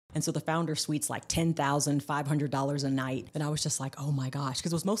And so the founder suite's like $10,500 a night. And I was just like, oh my gosh,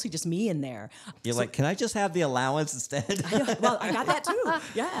 because it was mostly just me in there. You're like, can I just have the allowance instead? Well, I got that too.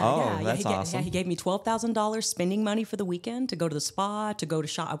 Yeah. Oh, that's awesome. He gave me $12,000 spending money for the weekend to go to the spa, to go to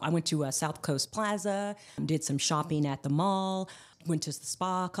shop. I went to South Coast Plaza, did some shopping at the mall, went to the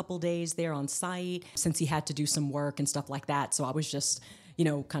spa a couple days there on site since he had to do some work and stuff like that. So I was just,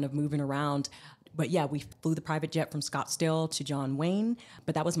 kind of moving around. But yeah, we flew the private jet from Scottsdale to John Wayne.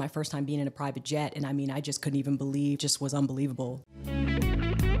 But that was my first time being in a private jet. And I mean, I just couldn't even believe, just was unbelievable.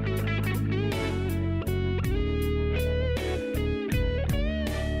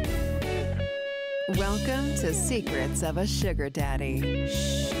 Welcome to Secrets of a Sugar Daddy.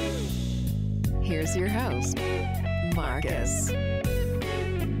 Here's your host, Marcus.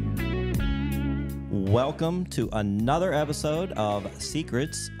 Welcome to another episode of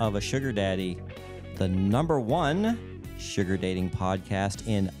Secrets of a Sugar Daddy, the #1 sugar dating podcast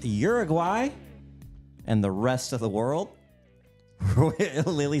in Uruguay and the rest of the world.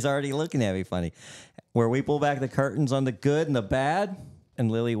 Lily's already looking at me funny. Where we pull back the curtains on the good and the bad. And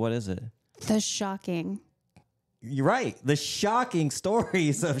Lily, what is it? The shocking. You're right. The shocking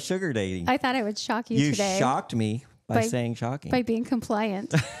stories of sugar dating. I thought it would shock you today. You shocked me by saying shocking. By being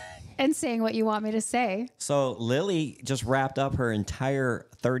compliant and saying what you want me to say. So Lily just wrapped up her entire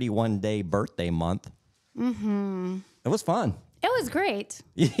 31-day birthday month. Mm-hmm. It was fun. It was great.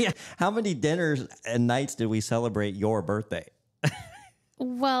 Yeah. How many dinners and nights did we celebrate your birthday?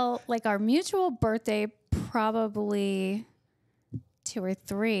 Well, like our mutual birthday, probably 2 or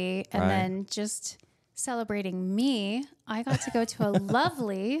 3. And then just celebrating me, I got to go to a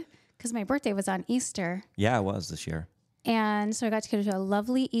lovely, because my birthday was on Easter. Yeah, it was this year. And so I got to go to a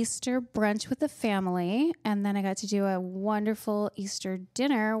lovely Easter brunch with the family. And then I got to do a wonderful Easter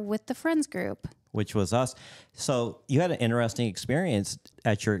dinner with the friends group. Which was us. So you had an interesting experience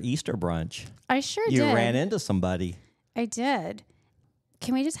at your Easter brunch. I sure did. You ran into somebody. I did.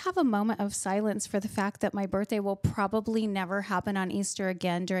 Can we just have a moment of silence for the fact that my birthday will probably never happen on Easter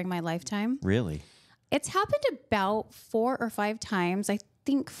again during my lifetime? Really? It's happened about 4 or 5 times. I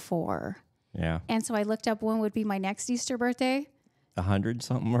think 4. Yeah. And so I looked up when would be my next Easter birthday. 100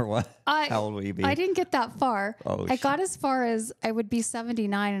 something or what? How old will you be? I didn't get that far. Oh, I got as far as I would be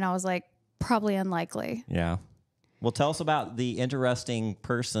 79, and I was like, probably unlikely. Yeah. Well, tell us about the interesting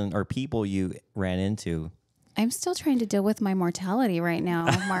person or people you ran into. I'm still trying to deal with my mortality right now,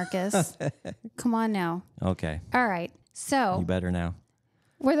 Marcus. Come on now. Okay. All right. So You better now.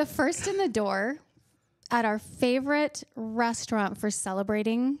 we're the first in the door at our favorite restaurant for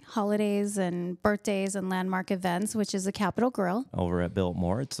celebrating holidays and birthdays and landmark events, which is the Capitol Grill. Over at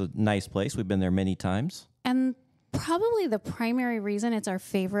Biltmore. It's a nice place. We've been there many times. And probably the primary reason it's our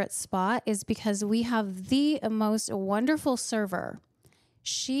favorite spot is because we have the most wonderful server.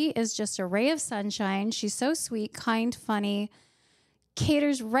 She is just a ray of sunshine. She's so sweet, kind, funny,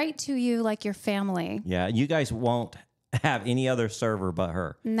 caters right to you like your family. Yeah. You guys won't have any other server but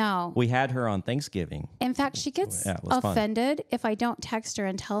her. No. We had her on Thanksgiving. In fact, she gets Yeah, it was fun. offended if I don't text her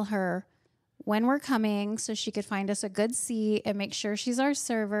and tell her when we're coming so she could find us a good seat and make sure she's our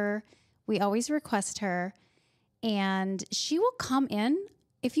server. We always request her. And she will come in.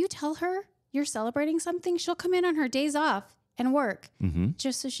 If you tell her you're celebrating something, she'll come in on her days off and work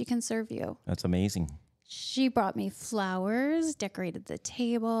just so she can serve you. That's amazing. She brought me flowers, decorated the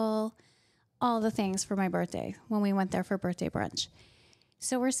table, all the things for my birthday when we went there for birthday brunch.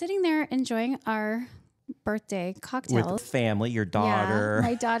 So we're sitting there enjoying our birthday cocktails. With family, your daughter. Yeah,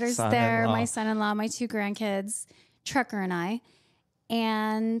 my daughter's there, my son-in-law, my 2 grandkids, Trucker and I.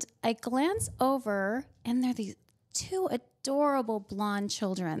 And I glance over and there are these 2 adorable blonde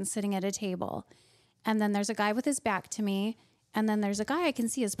children sitting at a table. And then there's a guy with his back to me. And then there's a guy, I can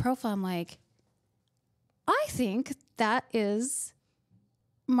see his profile. I'm like, I think that is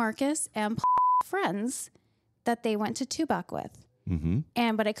Marcus and friends that they went to Tubac with.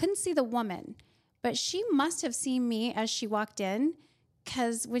 Mm-hmm. But I couldn't see the woman. But she must have seen me as she walked in,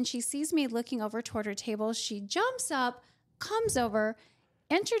 because when she sees me looking over toward her table, she jumps up, comes over,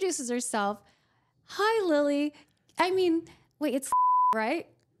 introduces herself. Hi, Lily. I mean, wait, it's right?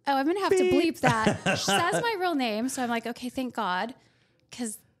 Oh, I'm going to have to bleep that. She says my real name. So I'm like, okay, thank God,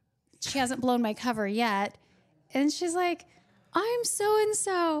 because she hasn't blown my cover yet. And she's like, I'm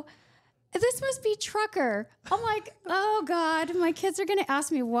so-and-so. This must be Trucker. I'm like, oh, God. My kids are going to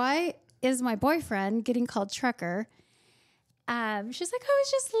ask me, why is my boyfriend getting called Trucker? She's like, I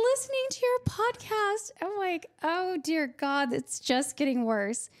was just listening to your podcast. I'm like, oh, dear God, it's just getting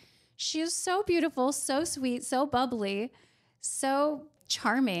worse. She is so beautiful, so sweet, so bubbly, so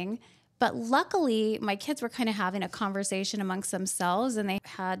charming. But luckily, my kids were kind of having a conversation amongst themselves, and they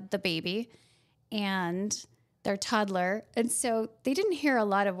had the baby and their toddler. And so they didn't hear a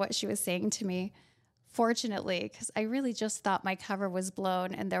lot of what she was saying to me, fortunately, because I really just thought my cover was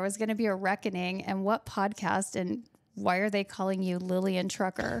blown and there was going to be a reckoning. And what podcast, and why are they calling you Lillian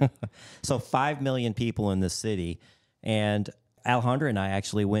Trucker? So 5 million people in this city. And Alejandra and I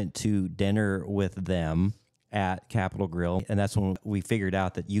actually went to dinner with them at Capitol Grill. And that's when we figured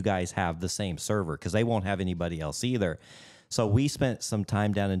out that you guys have the same server because they won't have anybody else either. So we spent some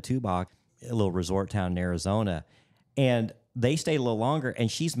time down in Tubac, a little resort town in Arizona, and they stayed a little longer.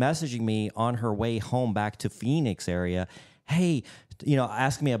 And she's messaging me on her way home back to Phoenix area. Hey,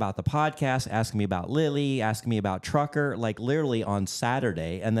 asking me about the podcast, asking me about Lily, asking me about Trucker, like literally on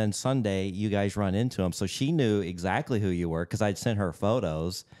Saturday. And then Sunday, you guys run into him. So she knew exactly who you were because I'd sent her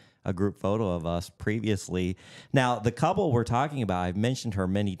photos, a group photo of us previously. Now, the couple we're talking about, I've mentioned her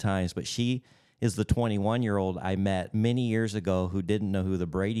many times, but she is the 21-year-old I met many years ago who didn't know who the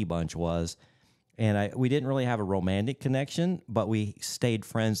Brady Bunch was. And we didn't really have a romantic connection, but we stayed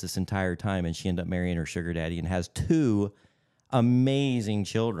friends this entire time. And she ended up marrying her sugar daddy and has 2 amazing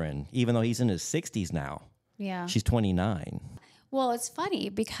children, even though he's in his 60s now. Yeah. She's 29. Well, it's funny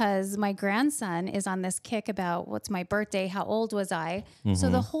because my grandson is on this kick about what's my birthday, how old was I? So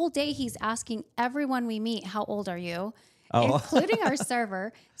the whole day he's asking everyone we meet, how old are you? Including our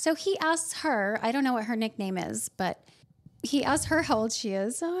server. So he asks her, I don't know what her nickname is, but he asked her how old she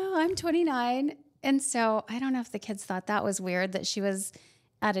is. Oh, I'm 29. And so I don't know if the kids thought that was weird that she was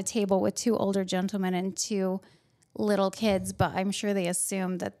at a table with 2 older gentlemen and 2 little kids, but I'm sure they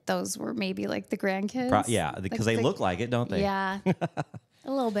assumed that those were maybe like the grandkids. Yeah, because they look like it, don't they? Yeah, a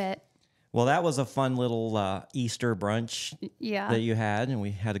little bit. Well, that was a fun little Easter brunch Yeah. that you had, and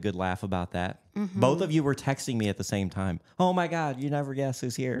we had a good laugh about that. Both of you were texting me at the same time. Oh, my God, you never guess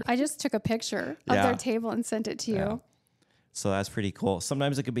who's here. I just took a picture of Yeah. their table and sent it to you. Yeah. So that's pretty cool.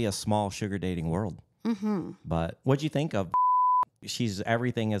 Sometimes it could be a small sugar dating world. But what'd you think of? She's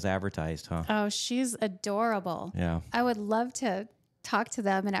everything as advertised, huh? Oh, she's adorable. Yeah. I would love to talk to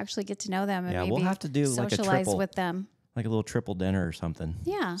them and actually get to know them and Yeah, maybe we'll have to do like a socialize triple. with them. Like a little triple dinner or something.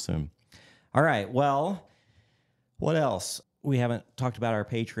 Yeah. Soon. All right. Well, what else? We haven't talked about our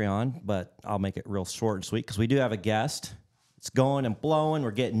Patreon, but I'll make it real short and sweet because we do have a guest. It's going and blowing.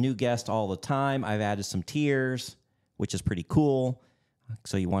 We're getting new guests all the time. I've added some tiers, which is pretty cool.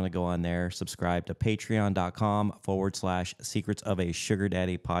 So you want to go on there, subscribe to patreon.com/secrets of a sugar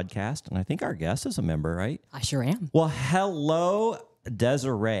daddy podcast. And I think our guest is a member, right? I sure am. Well, hello,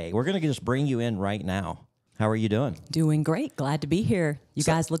 Desiree. We're going to just bring you in right now. How are you doing? Doing great. Glad to be here. You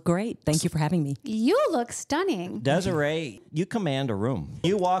guys look great. Thank you for having me. You look stunning. Desiree, you command a room.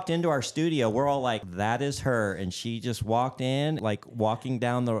 You walked into our studio. We're all like, that is her. And she just walked in, like walking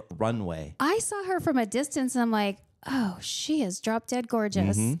down the runway. I saw her from a distance and I'm like, oh, she is drop dead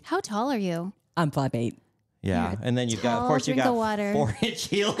gorgeous. How tall are you? I'm 5'8". Yeah. You're And then you've got, of tall course, you drink got of water. 4-inch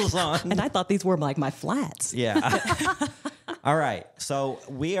heels on. And I thought these were like my flats. Yeah. All right. So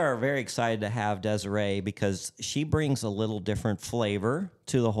we are very excited to have Desiree because she brings a little different flavor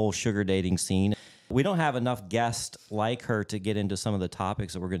to the whole sugar dating scene. We don't have enough guests like her to get into some of the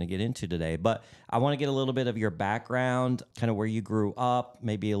topics that we're going to get into today, but I want to get a little bit of your background, kind of where you grew up,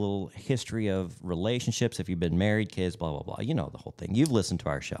 maybe a little history of relationships, if you've been married, kids, blah, blah, blah. You know the whole thing. You've listened to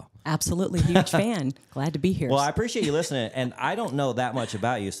our show. Absolutely. Huge fan. Glad to be here. Well, I appreciate you listening, and I don't know that much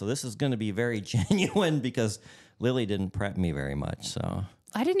about you, so this is going to be very genuine because Lily didn't prep me very much, so...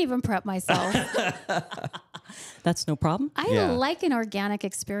 I didn't even prep myself. That's no problem. I like an organic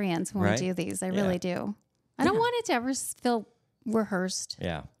experience when Right? we do these. I really do. I don't want it to ever feel rehearsed.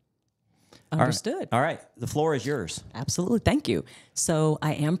 Yeah. Understood. All right. The floor is yours. Absolutely. Thank you. So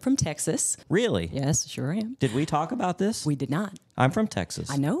I am from Texas. Really? Yes, sure am. Did we talk about this? We did not. I'm from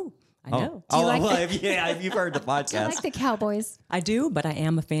Texas. I know. I know. Oh, like well, you've heard the podcast. I like the Cowboys. I do, but I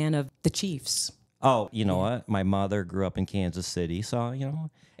am a fan of the Chiefs. Oh, you know what? My mother grew up in Kansas City, so,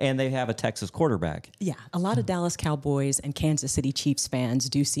 and they have a Texas quarterback. Yeah, a lot of Dallas Cowboys and Kansas City Chiefs fans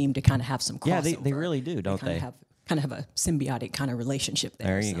do seem to kind of have some crossover. Yeah, they really do, don't they? Kind of have a symbiotic kind of relationship there.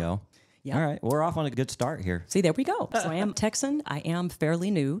 There you go. Yeah. All right. We're off on a good start here. See, there we go. So I am Texan. I am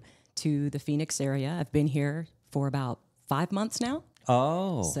fairly new to the Phoenix area. I've been here for about 5 months now.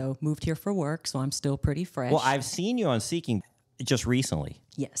 Oh. So moved here for work, so I'm still pretty fresh. Well, I've seen you on Seeking just recently.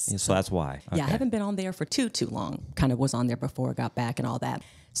 Yes. So that's why. Yeah, I Okay. haven't been on there for too long. Kind of was on there before I got back and all that.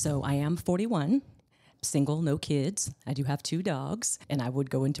 So I am 41. single, no kids. I do have 2 dogs, and I would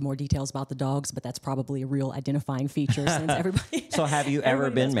go into more details about the dogs, but that's probably a real identifying feature since everybody. So have you ever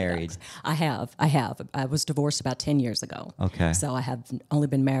everybody been knows my married? dogs. I have. I was divorced about 10 years ago. Okay. So I have only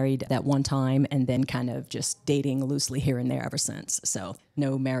been married that one time and then kind of just dating loosely here and there ever since. So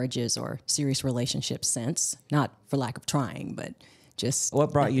no marriages or serious relationships since. Not for lack of trying, but just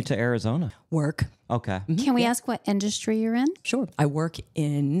What brought you to Arizona? work. Okay. Can we ask what industry you're in? Sure. I work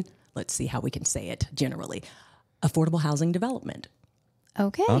in, let's see how we can say it generally, affordable housing development.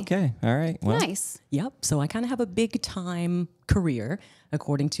 Okay. Okay. All right. Well, Nice. Yep. So I kind of have a big time career,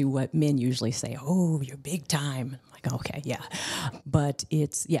 according to what men usually say. Oh, you're big time. I'm like, okay, yeah. But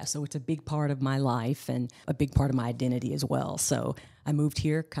so it's a big part of my life and a big part of my identity as well. So I moved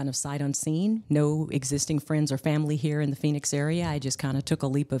here kind of sight unseen, no existing friends or family here in the Phoenix area. I just kind of took a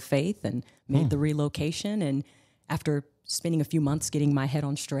leap of faith and made the relocation. And after spending a few months getting my head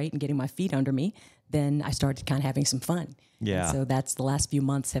on straight and getting my feet under me, then I started kind of having some fun. Yeah. And so that's the last few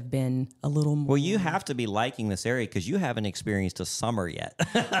months have been a little more. well, you have to be liking this area because you haven't experienced a summer yet.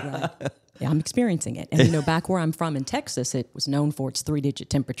 Right. Yeah, I'm experiencing it. And, back where I'm from in Texas, it was known for its 3-digit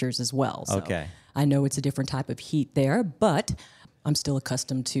temperatures as well. So Okay. I know it's a different type of heat there, but I'm still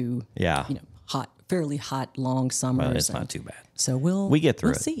accustomed to, Yeah. fairly hot, long summers. But it's and not too bad. So We get through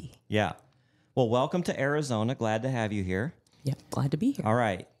we'll it. see. Yeah. Well, welcome to Arizona. Glad to have you here. Yep, glad to be here. All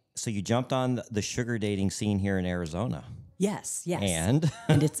right. So you jumped on the sugar dating scene here in Arizona. Yes. And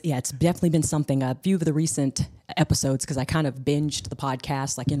And it's definitely been something. A few of the recent episodes, because I kind of binged the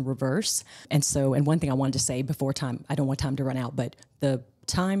podcast like in reverse. And one thing I wanted to say before time, I don't want time to run out, but the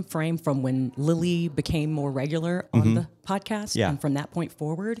time frame from when Lily became more regular on the podcast, Yeah. and from that point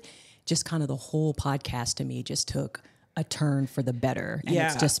forward, just kind of the whole podcast to me just took a turn for the better. And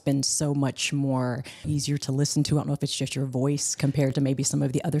it's Yeah. just been so much more easier to listen to. I don't know if it's just your voice compared to maybe some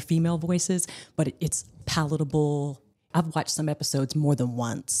of the other female voices, but it's palatable. I've watched some episodes more than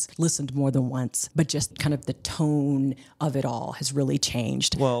once, listened more than once, but just kind of the tone of it all has really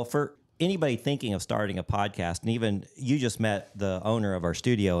changed. well, for anybody thinking of starting a podcast, and even you just met the owner of our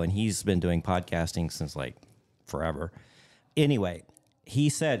studio, and he's been doing podcasting since like forever. Anyway, he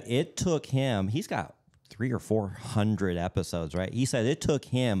said it took him, he's got 300 or 400 episodes, right? He said it took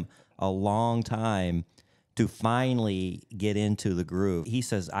him a long time to finally get into the groove. He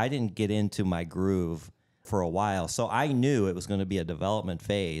says, I didn't get into my groove for a while, so I knew it was going to be a development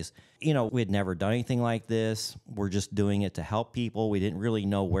phase. We had never done anything like this. We're just doing it to help people. We didn't really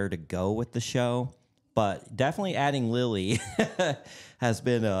know where to go with the show, but definitely adding Lily has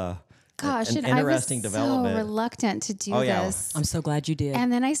been an And interesting I was development. so reluctant to do Oh, yeah. this. I'm so glad you did.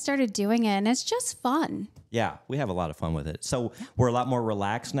 And then I started doing it, and it's just fun. Yeah, we have a lot of fun with it. So we're a lot more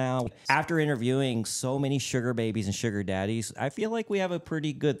relaxed now. After interviewing so many sugar babies and sugar daddies, I feel like we have a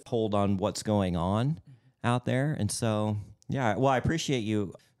pretty good hold on what's going on out there. And so, yeah, well, I appreciate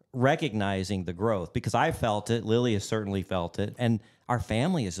you recognizing the growth because I felt it. Lily has certainly felt it. And our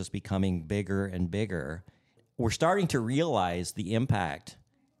family is just becoming bigger and bigger. We're starting to realize the impact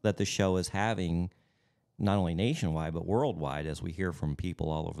that the show is having, not only nationwide, but worldwide, as we hear from people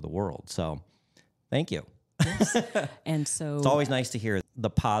all over the world. So thank you. And so It's always nice to hear the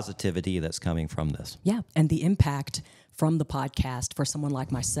positivity that's coming from this. yeah, and the impact from the podcast for someone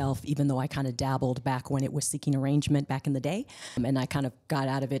like myself, even though I kind of dabbled back when it was Seeking Arrangement back in the day, and I kind of got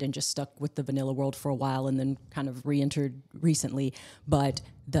out of it and just stuck with the vanilla world for a while and then kind of re-entered recently. But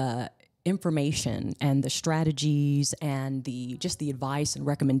the information and the strategies and the advice and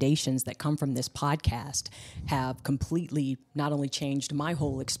recommendations that come from this podcast have completely not only changed my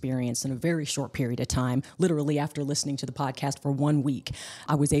whole experience in a very short period of time. Literally after listening to the podcast for 1 week,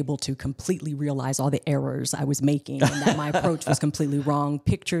 I was able to completely realize all the errors I was making and that my approach was completely wrong.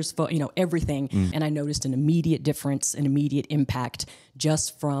 Pictures, everything. And I noticed an immediate difference, an immediate impact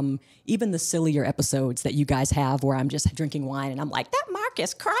just from even the sillier episodes that you guys have where I'm just drinking wine and I'm like, that Mark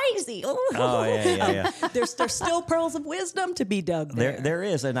is crazy. Oh, yeah. There's still pearls of wisdom to be dug there. There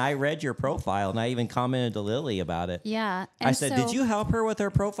is. And I read your profile and I even commented to Lily about it. Yeah. I said, did you help her with her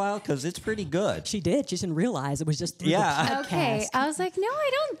profile? Because it's pretty good. She did. She didn't realize it was just through Yeah. the podcast. Okay. I was like, no,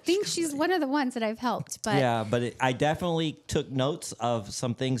 I don't think she's one of the ones that I've helped. But Yeah, but I definitely took notes of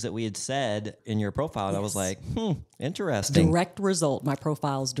some things that we had said in your profile. And I was like, interesting. Direct result. My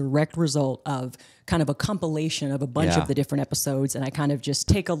profile's direct result of kind of a compilation of a bunch Yeah. of the different episodes. And I kind of just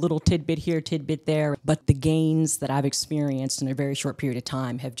take a little tidbit here, tidbit there. But the gains that I've experienced in a very short period of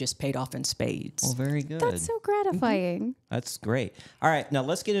time have just paid off in spades. Well, very good. that's so gratifying. That's great. All right, now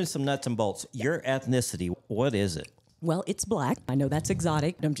let's get into some nuts and bolts. Your ethnicity, what is it? Well, it's black. I know that's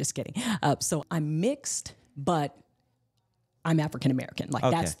exotic. I'm just kidding. So I'm mixed, but I'm African American. Like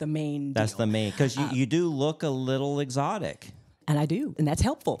Okay. that's the main That's deal. the main, because you do look a little exotic. And I do, and that's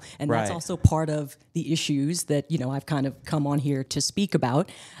helpful. And that's Right. also part of the issues that, I've kind of come on here to speak about.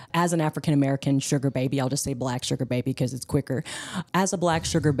 As an African-American sugar baby, I'll just say black sugar baby because it's quicker. As a black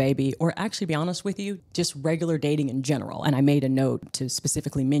sugar baby, or actually be honest with you, just regular dating in general. And I made a note to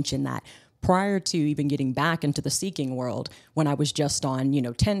specifically mention that prior to even getting back into the seeking world, when I was just on,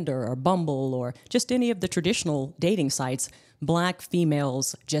 Tinder or Bumble or just any of the traditional dating sites, black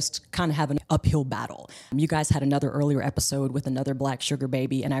females just kind of have an uphill battle. You guys had another earlier episode with another black sugar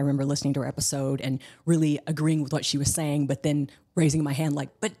baby, and I remember listening to her episode and really agreeing with what she was saying, but then raising my hand like,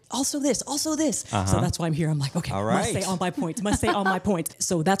 but also this, also this. So that's why I'm here. I'm like, okay, All must right. say all my points, must say all my points.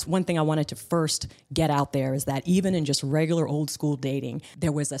 So that's one thing I wanted to first get out there is that even in just regular old school dating,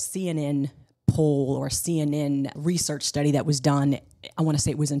 there was a CNN poll or CNN research study that was done, I want to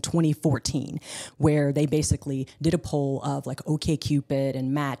say it was in 2014, where they basically did a poll of like OkCupid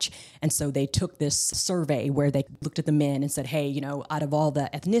and Match. And so they took this survey where they looked at the men and said, hey, out of all the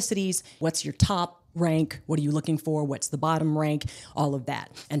ethnicities, what's your top rank? What are you looking for? What's the bottom rank? All of that.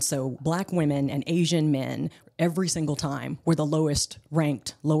 And so black women and Asian men every single time were the lowest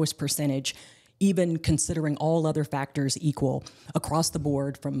ranked, lowest percentage, even considering all other factors equal across the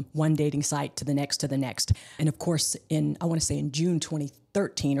board from one dating site to the next to the next. And of course, I want to say in June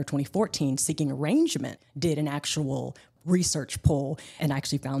 2013 or 2014, Seeking Arrangement did an actual research poll and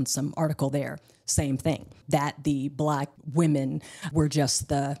actually found some article there. Same thing, that the black women were just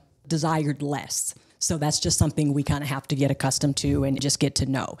the desired less. So that's just something we kind of have to get accustomed to and just get to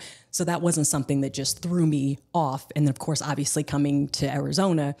know. So that wasn't something that just threw me off. And then of course, obviously coming to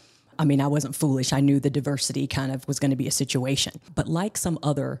Arizona, I wasn't foolish. I knew the diversity kind of was going to be a situation. But like some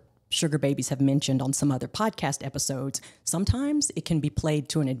other sugar babies have mentioned on some other podcast episodes, sometimes it can be played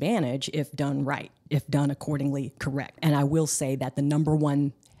to an advantage if done right, if done accordingly correct. And I will say that the number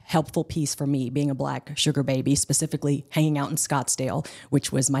one helpful piece for me being a black sugar baby, specifically hanging out in Scottsdale,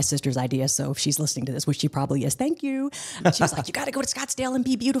 which was my sister's idea. So if she's listening to this, which she probably is, thank you. And she was like, you got to go to Scottsdale and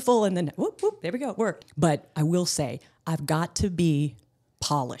be beautiful. And then whoop, whoop, there we go, work. But I will say, I've got to be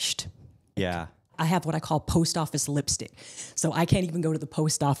polished. Yeah. I have what I call post office lipstick. So I can't even go to the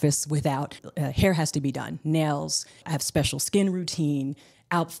post office without hair has to be done, nails. I have special skin routine,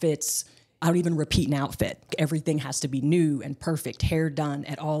 outfits. I don't even repeat an outfit. Everything has to be new and perfect, hair done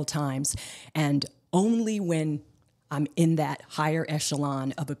at all times. And only when I'm in that higher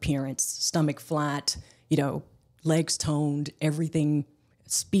echelon of appearance, stomach flat, legs toned, everything,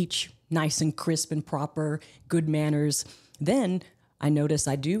 speech nice and crisp and proper, good manners, then I notice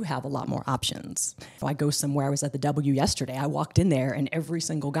I do have a lot more options. If I go somewhere, I was at the W yesterday, I walked in there and every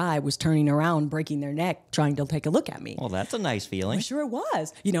single guy was turning around, breaking their neck, trying to take a look at me. Well, that's a nice feeling. I'm sure it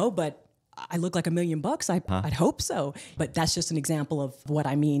was, but I look like $1 million. I'd hope so. But that's just an example of what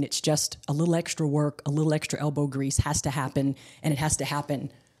I mean. It's just a little extra work, a little extra elbow grease has to happen, and it has to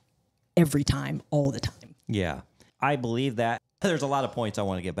happen every time, all the time. Yeah, I believe that. There's a lot of points I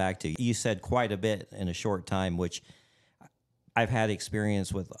want to get back to. You said quite a bit in a short time, which I've had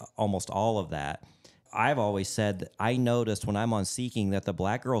experience with almost all of that. I've always said that I noticed when I'm on Seeking that the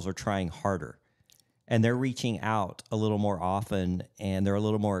black girls are trying harder and they're reaching out a little more often and they're a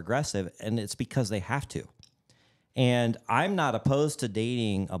little more aggressive, and it's because they have to. And I'm not opposed to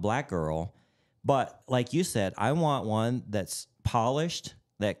dating a black girl, but like you said, I want one that's polished,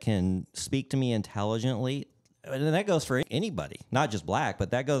 that can speak to me intelligently. And that goes for anybody, not just black,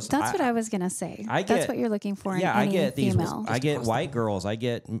 but that goes. That's what I was going to say. That's what you're looking for in any female. I get white girls. I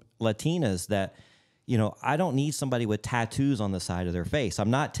get Latinas that, I don't need somebody with tattoos on the side of their face.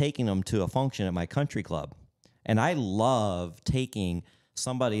 I'm not taking them to a function at my country club. And I love taking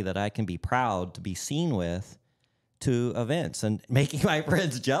somebody that I can be proud to be seen with to events and making my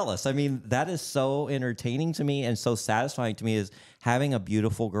friends jealous. I mean, that is so entertaining to me and so satisfying to me, is having a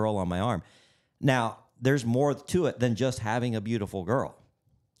beautiful girl on my arm. Now, there's more to it than just having a beautiful girl,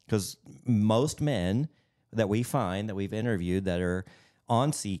 because most men that we find that we've interviewed that are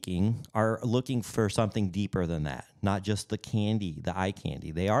on Seeking are looking for something deeper than that, not just the candy, the eye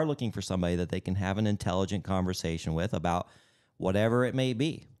candy. They are looking for somebody that they can have an intelligent conversation with about whatever it may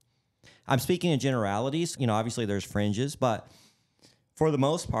be. I'm speaking in generalities. Obviously there's fringes, but for the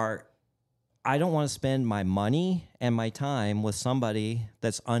most part, I don't want to spend my money and my time with somebody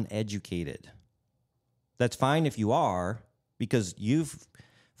that's uneducated. That's fine if you are, because you've,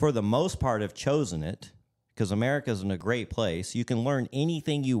 for the most part, have chosen it, because America's in a great place. You can learn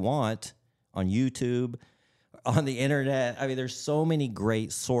anything you want on YouTube, on the internet. I mean, there's so many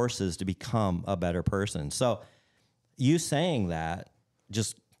great sources to become a better person. So you saying that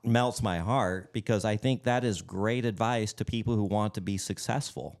just melts my heart because I think that is great advice to people who want to be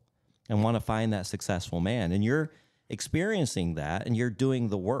successful and want to find that successful man. And you're experiencing that and you're doing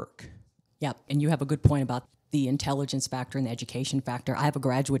the work. Yep. And you have a good point about the intelligence factor and the education factor. I have a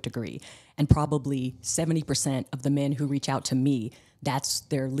graduate degree, and probably 70% of the men who reach out to me, that's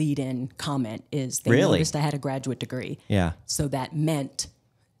their lead-in comment is they noticed I had a graduate degree. Yeah. So that meant,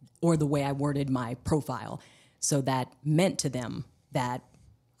 or the way I worded my profile, so that meant to them that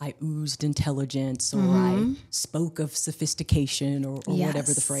I oozed intelligence, or I spoke of sophistication, or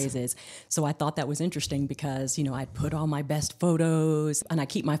whatever the phrase is. So I thought that was interesting because, you know, I'd put all my best photos, and I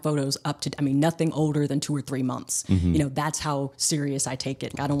keep my photos up to, nothing older than 2 or 3 months. You know, that's how serious I take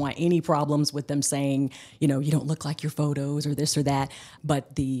it. I don't want any problems with them saying, you know, you don't look like your photos or this or that.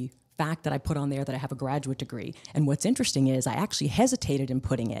 But the fact that I put on there that I have a graduate degree. And what's interesting is I actually hesitated in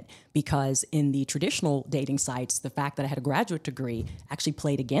putting it because in the traditional dating sites, the fact that I had a graduate degree actually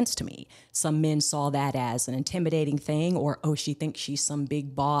played against me. Some men saw that as an intimidating thing, or, oh, she thinks she's some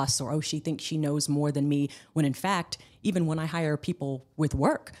big boss, or, oh, she thinks she knows more than me. When in fact, even when I hire people with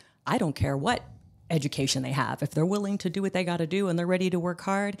work, I don't care what education they have. If they're willing to do what they got to do and they're ready to work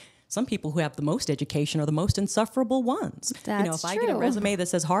hard, some people who have the most education are the most insufferable ones. That's I true. get a resume that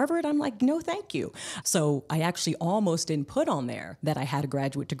says Harvard, I'm like, no, thank you. So I actually almost didn't put on there that I had a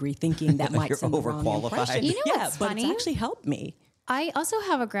graduate degree, thinking that might send the wrong impression. You know what's but funny? it's actually helped me. I also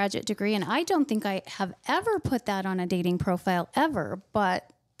have a graduate degree, and I don't think I have ever put that on a dating profile ever, but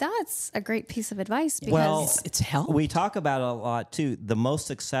that's a great piece of advice because It's helped. We talk about it a lot too. The most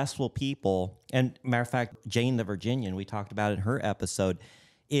successful people, and matter of fact, Jane the Virginian, we talked about in her episode,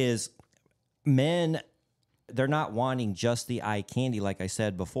 is men, they're not wanting just the eye candy, like I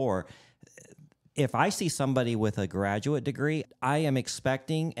said before. If I see somebody with a graduate degree, I am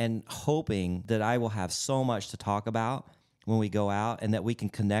expecting and hoping that I will have so much to talk about when we go out and that we can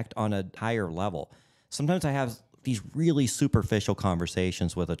connect on a higher level. Sometimes I have these really superficial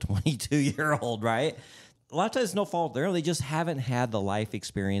conversations with a 22-year-old, right? A lot of times, no fault there. They just haven't had the life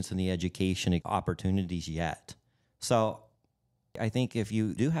experience and the education opportunities yet. So I think if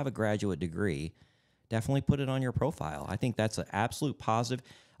you do have a graduate degree, definitely put it on your profile. I think that's an absolute positive.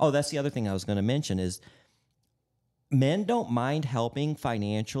 Oh, that's the other thing I was going to mention is men don't mind helping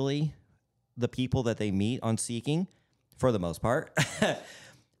financially the people that they meet on Seeking, for the most part.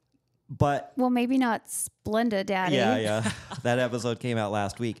 But well, maybe not Splenda Daddy. yeah. That episode came out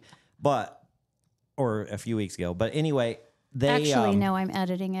last week, or a few weeks ago. But anyway, they Actually, no, I'm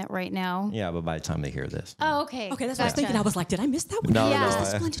editing it right now. Yeah, but by the time they hear this, Oh, okay. Okay, that's what I was thinking. I was like, did I miss that one? No, Yeah. no.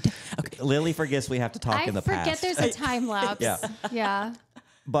 That's splendid. Okay. Lily forgets we have to talk in the forget past. there's a time lapse. Yeah. Yeah.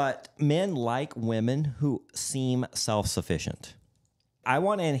 But men like women who seem self-sufficient. I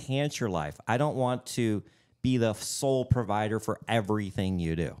want to enhance your life. I don't want to be the sole provider for everything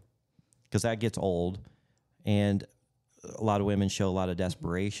you do, because that gets old. And a lot of women show a lot of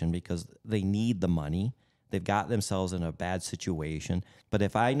desperation because they need the money. They've got themselves in a bad situation. But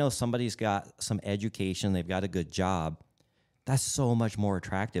if I know somebody's got some education, they've got a good job, that's so much more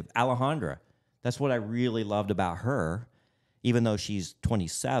attractive. Alejandra, that's what I really loved about her. Even though she's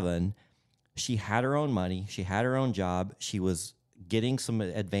 27, she had her own money. She had her own job. She was getting some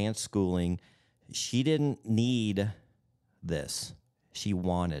advanced schooling. She didn't need this. She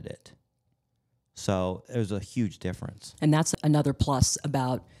wanted it. So there's a huge difference. And that's another plus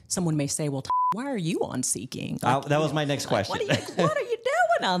about someone may say, well, why are you on Seeking? That was my next question. What are you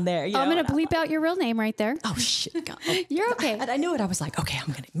doing on there? You I'm know, going to bleep out your real name right there. Oh, shit. God. You're okay. I knew it. I was like, okay,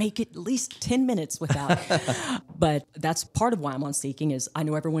 I'm going to make it at least 10 minutes without. But that's part of why I'm on Seeking is I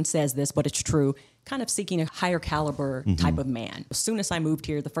know everyone says this, but it's true. Kind of seeking a higher caliber type of man. As soon as I moved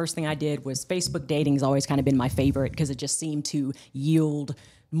here, the first thing I did was Facebook dating has always kind of been my favorite because it just seemed to yield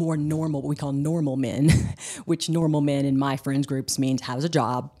more normal, what we call normal men, which normal men in my friends groups means has a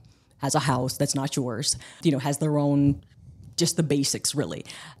job, has a house that's not yours, has their own, just the basics really.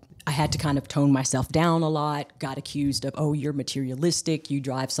 I had to kind of tone myself down a lot, got accused of, oh, you're materialistic, you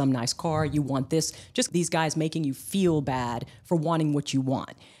drive some nice car, you want this. Just these guys making you feel bad for wanting what you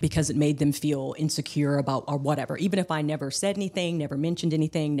want because it made them feel insecure about or whatever. Even if I never said anything, never mentioned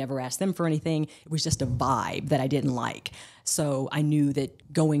anything, never asked them for anything, it was just a vibe that I didn't like. So I knew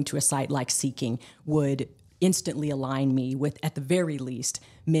that going to a site like Seeking would instantly align me with, at the very least,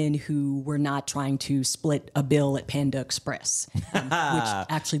 men who were not trying to split a bill at Panda Express, which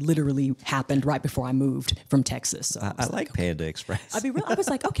actually literally happened right before I moved from Texas. So I like Panda Express. I was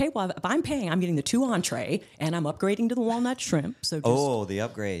like, okay, well, if I'm paying, I'm getting the 2 entree and I'm upgrading to the walnut shrimp. So just, the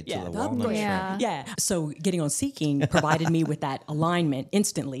upgrade to the the walnut upgrade. shrimp. Yeah. So getting on Seeking provided me with that alignment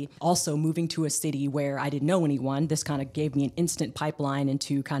instantly. Also moving to a city where I didn't know anyone, this kind of gave me an instant pipeline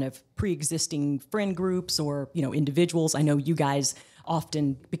into kind of pre-existing friend groups or, individuals. I know you guys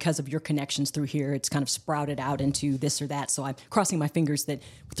often, because of your connections through here, it's kind of sprouted out into this or that. So I'm crossing my fingers that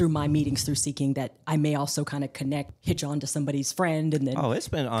through my meetings through Seeking that I may also kind of hitch on to somebody's friend and then It's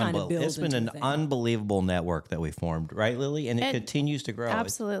been an unbelievable network that we formed, right, Lily? And it continues to grow.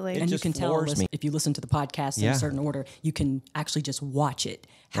 Absolutely. And you just can tell floors me. if you listen to the podcast in a certain order, you can actually just watch it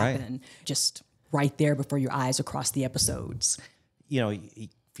happen just right there before your eyes across the episodes.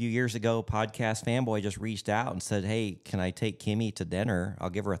 A few years ago, Podcast Fanboy just reached out and said, "Hey, can I take Kimmy to dinner? I'll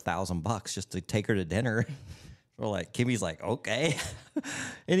give her $1,000 just to take her to dinner." We're like, Kimmy's like, okay.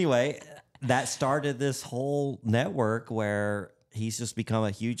 Anyway, that started this whole network where he's just become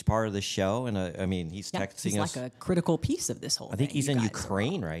a huge part of the show. And he's texting us. He's like a critical piece of this whole thing. I think he's in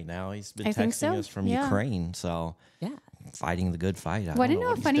Ukraine right now. He's been texting us from Yeah. Ukraine. So fighting the good fight. I Want to don't know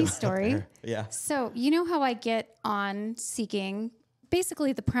a what funny he's doing up story? there. Yeah. So you know how I get on Seeking?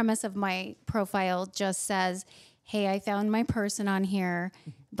 Basically, the premise of my profile just says, hey, I found my person on here,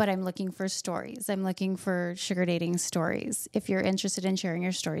 but I'm looking for stories. I'm looking for sugar dating stories. If you're interested in sharing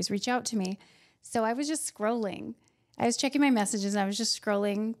your stories, reach out to me. So I was just scrolling. I was checking my messages. I was just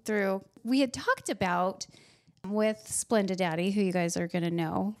scrolling through. We had talked about with Splendid Daddy, who you guys are going to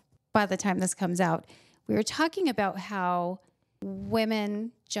know by the time this comes out. We were talking about how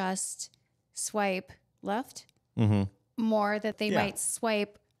women just swipe left more, that they might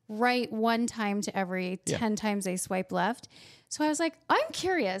swipe right one time to every 10 times they swipe left. So I was like, I'm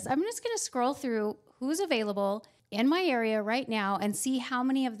curious. I'm just going to scroll through who's available in my area right now and see how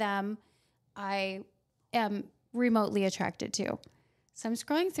many of them I am remotely attracted to. So I'm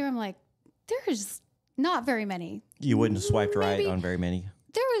scrolling through. I'm like, there's not very many. You wouldn't have swiped right on very many.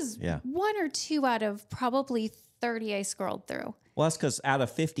 There was 1 or 2 out of probably 30 I scrolled through. Well, that's because out of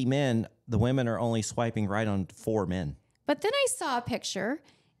 50 men, the women are only swiping right on 4 men. But then I saw a picture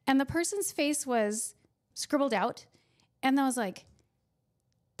and the person's face was scribbled out. And I was like,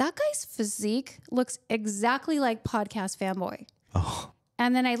 that guy's physique looks exactly like Podcast Fanboy. Oh.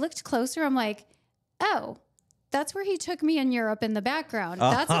 And then I looked closer. I'm like, oh, that's where he took me in Europe in the background.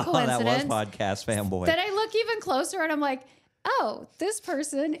 That's a coincidence. That was Podcast Fanboy. Then I look even closer and I'm like, oh, this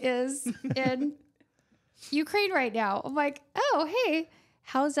person is in Ukraine right now. I'm like, oh, hey,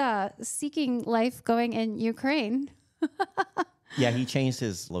 how's Seeking life going in Ukraine? Yeah, he changed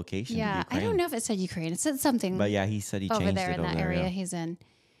his location. Yeah, to Ukraine. I don't know if it said Ukraine. It said something. But yeah, he said he changed over there it in over that there. area Yeah. he's in.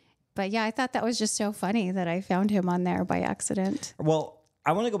 But yeah, I thought that was just so funny that I found him on there by accident. Well,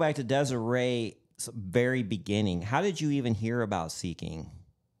 I want to go back to Desiree's very beginning. How did you even hear about Seeking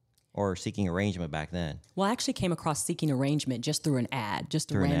or Seeking Arrangement back then? Well, I actually came across Seeking Arrangement just through an ad,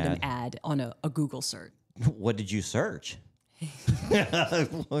 just a random ad on a Google search. What did you search?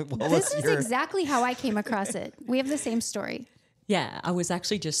 This is exactly how I came across it. We have the same story. Yeah, I was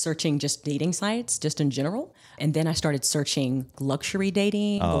actually just searching just dating sites, just in general. And then I started searching luxury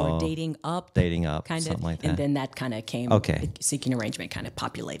dating or dating up. Kind of, something like that. And then that kind of came, Okay. Seeking Arrangement kind of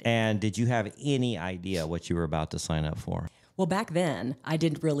populated. And did you have any idea what you were about to sign up for? Well, back then, I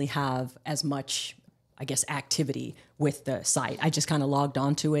didn't really have as much, I guess, activity with the site. I just kind of logged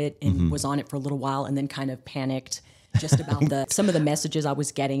onto it and was on it for a little while and then kind of panicked just about some of the messages I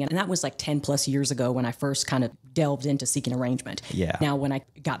was getting. And that was like 10 plus years ago when I first kind of delved into Seeking Arrangement. Yeah. Now, when I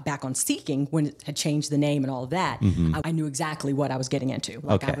got back on Seeking, when it had changed the name and all of that, I knew exactly what I was getting into.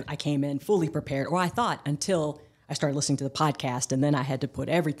 Like Okay. I came in fully prepared, or I thought, until I started listening to the podcast, and then I had to put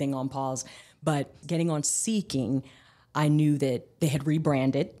everything on pause. But getting on Seeking, I knew that they had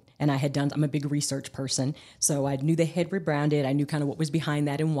rebranded. And I'm a big research person. So I knew they had rebranded. I knew kind of what was behind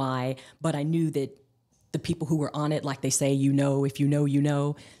that and why. But I knew that the people who were on it, like they say, if you know, you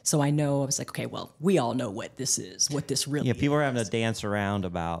know. So I was like, okay, well, we all know what this is, what this really is. Yeah, people were having to dance around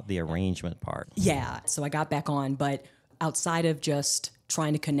about the arrangement part. Yeah, so I got back on. But outside of just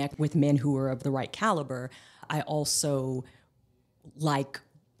trying to connect with men who are of the right caliber, I also like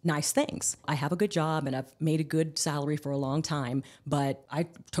nice things. I have a good job and I've made a good salary for a long time, but I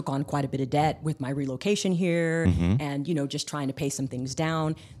took on quite a bit of debt with my relocation here and, just trying to pay some things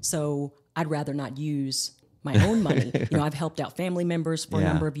down. So I'd rather not use my own money. I've helped out family members for a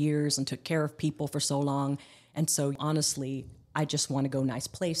number of years and took care of people for so long. And so honestly, I just want to go nice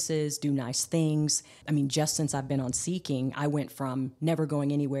places, do nice things. I mean, just since I've been on Seeking, I went from never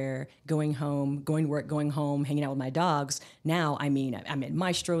going anywhere, going home, going to work, going home, hanging out with my dogs. Now, I mean, I'm at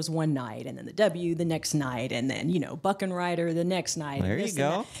Maestro's one night, and then the W the next night, and then, Buck and Ryder the next night. There you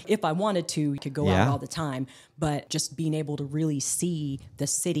go. If I wanted to, I could go out all the time. But just being able to really see the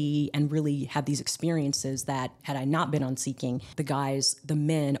city and really have these experiences that had I not been on Seeking, the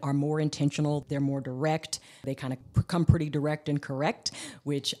men are more intentional. They're more direct. They kind of become pretty direct and correct,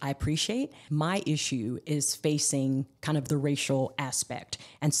 which I appreciate. My issue is facing kind of the racial aspect.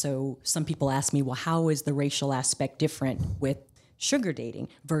 And so some people ask me, well, how is the racial aspect different with sugar dating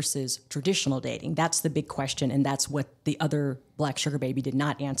versus traditional dating? That's the big question, and that's what the other Black Sugar Baby did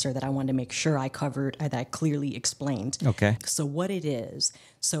not answer that I wanted to make sure I covered, that I clearly explained. Okay. So what it is,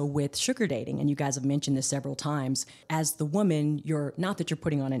 so with sugar dating, and you guys have mentioned this several times, as the woman, you're not that you're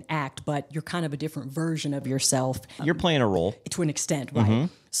putting on an act, but you're kind of a different version of yourself. You're playing a role. To an extent, right? Mm-hmm.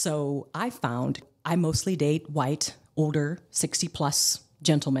 So I found I mostly date white, older, 60 plus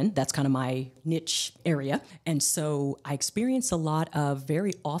gentlemen. That's kind of my niche area. And so I experience a lot of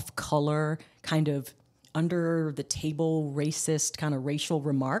very off-color, kind of under the table, racist, kind of racial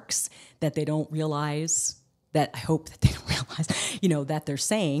remarks that they don't realize, that I hope that they don't realize, that they're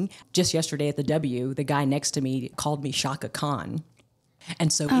saying. Just yesterday at the W, the guy next to me called me Shaka Khan.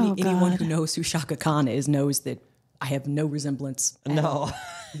 And so anyone who knows who Shaka Khan is knows that I have no resemblance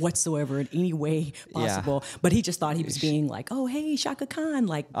whatsoever in any way possible. Yeah. But he just thought he was being like, oh, hey, Shaka Khan.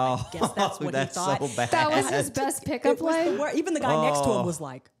 Like, I guess that's what he thought. So bad. That was his best pickup line? Even the guy next to him was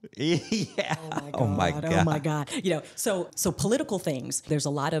like, yeah. Oh my God. So political things, there's a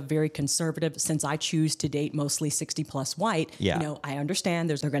lot of very conservative, since I choose to date mostly 60 plus white, I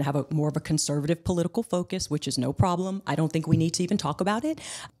understand they're going to have more of a conservative political focus, which is no problem. I don't think we need to even talk about it.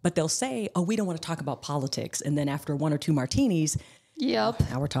 But they'll say, oh, we don't want to talk about politics. And then after one or two martinis, now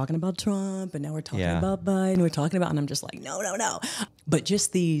we're talking about Trump, and now we're talking about Biden, we're talking about, and I'm just like, no. But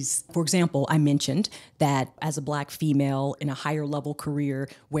just these, for example, I mentioned that as a Black female in a higher level career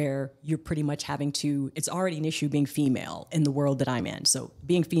where you're pretty much having to, it's already an issue being female in the world that I'm in. So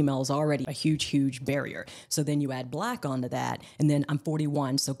being female is already a huge, huge barrier. So then you add Black onto that, and then I'm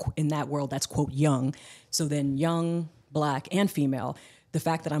 41, so in that world, that's quote young. So then young, Black, and female, the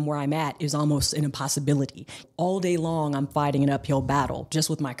fact that I'm where I'm at is almost an impossibility. All day long, I'm fighting an uphill battle just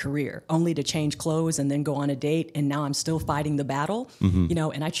with my career, only to change clothes and then go on a date. And now I'm still fighting the battle,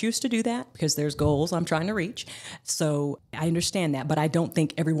 and I choose to do that because there's goals I'm trying to reach. So I understand that, but I don't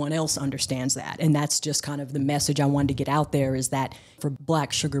think everyone else understands that. And that's just kind of the message I wanted to get out there, is that for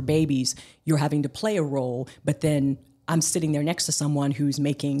Black sugar babies, you're having to play a role, but then I'm sitting there next to someone who's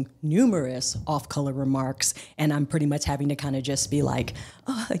making numerous off-color remarks, and I'm pretty much having to kind of just be like,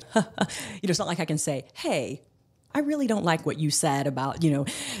 it's not like I can say, hey, I really don't like what you said about,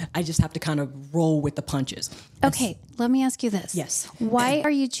 I just have to kind of roll with the punches. Okay, let me ask you this. Yes. Why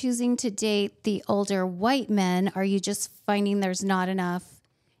are you choosing to date the older white men? Are you just finding there's not enough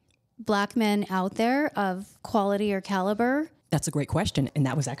Black men out there of quality or caliber? That's a great question, and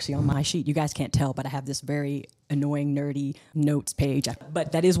that was actually on my sheet. You guys can't tell, but I have this very annoying, nerdy notes page.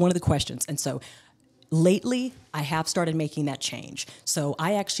 But that is one of the questions. And so lately, I have started making that change. So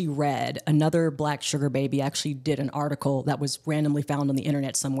I actually read another Black sugar baby actually did an article that was randomly found on the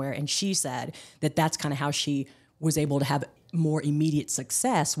internet somewhere, and she said that that's kind of how she was able to have more immediate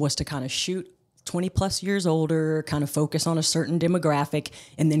success, was to kind of shoot 20 plus years older, kind of focus on a certain demographic,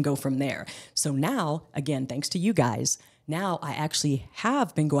 and then go from there. So now, again, thanks to you guys, now I actually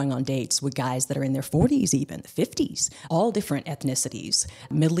have been going on dates with guys that are in their 40s, even 50s, all different ethnicities,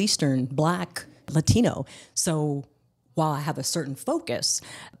 Middle Eastern, Black, Latino. So while I have a certain focus,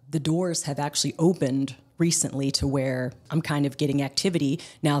 the doors have actually opened recently to where I'm kind of getting activity.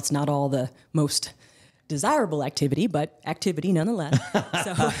 Now it's not all the most desirable activity, but activity nonetheless.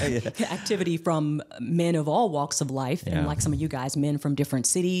 So activity from men of all walks of life, and like some of you guys, men from different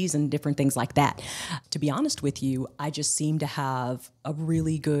cities and different things like that. To be honest with you, I just seem to have a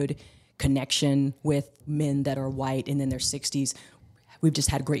really good connection with men that are white and in their 60s. We've just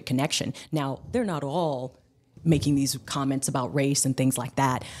had great connection. Now, they're not all making these comments about race and things like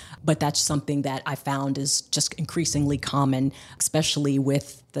that, but that's something that I found is just increasingly common, especially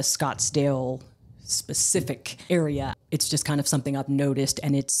with the Scottsdale specific area. It's just kind of something I've noticed,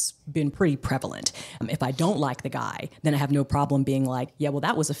 and it's been pretty prevalent. If I don't like the guy, then I have no problem being like, yeah, well,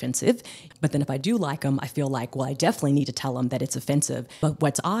 that was offensive. But then if I do like him, I feel like, well, I definitely need to tell him that it's offensive. But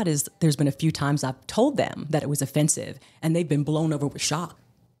what's odd is there's been a few times I've told them that it was offensive, and they've been blown over with shock.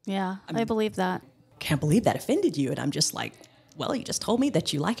 Yeah, I believe that. Can't believe that offended you. And I'm just like, well, you just told me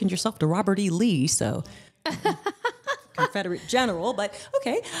that you likened yourself to Robert E. Lee, so... Confederate general, but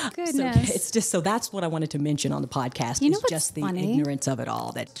okay. Goodness. So it's just, so that's what I wanted to mention on the podcast. You know is what's just the funny? ignorance of it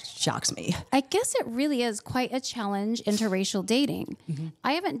all that shocks me. I guess it really is quite a challenge, interracial dating.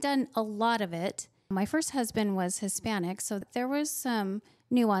 I haven't done a lot of it. My first husband was Hispanic, so there was some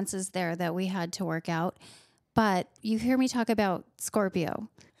nuances there that we had to work out. But you hear me talk about Scorpio,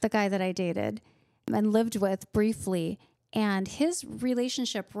 the guy that I dated and lived with briefly. And his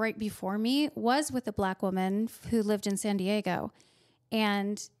relationship right before me was with a Black woman who lived in San Diego.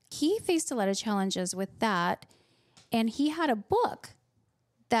 And he faced a lot of challenges with that. And he had a book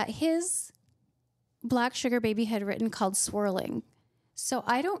that his Black sugar baby had written called Swirling. So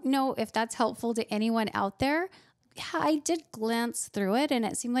I don't know if that's helpful to anyone out there. I did glance through it and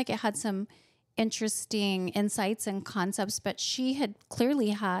it seemed like it had some interesting insights and concepts, but she had clearly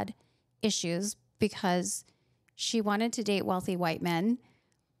had issues because she wanted to date wealthy white men,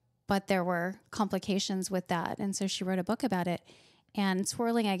 but there were complications with that. And so she wrote a book about it. And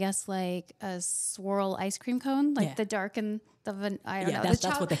swirling, I guess, like a swirl ice cream cone, like the dark and the, I don't know.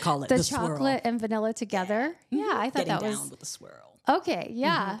 That's what they call it. The swirl. chocolate and vanilla together. Yeah, I thought Getting that down was. with the swirl. Okay,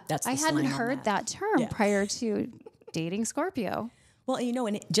 yeah. That's the I hadn't slang on heard that. that term prior to dating Scorpio. Well,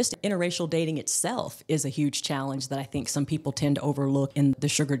 and just interracial dating itself is a huge challenge that I think some people tend to overlook in the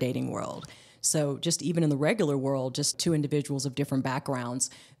sugar dating world. So just even in the regular world, just two individuals of different backgrounds,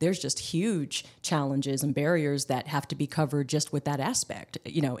 there's just huge challenges and barriers that have to be covered just with that aspect,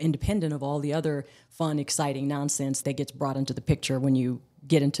 independent of all the other fun, exciting nonsense that gets brought into the picture when you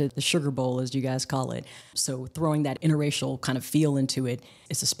get into the sugar bowl, as you guys call it. So throwing that interracial kind of feel into it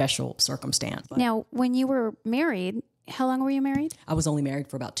is a special circumstance. But Now, when you were married, how long were you married? I was only married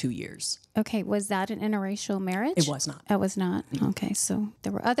for about 2 years. Okay, was that an interracial marriage? It was not. It was not. Okay, so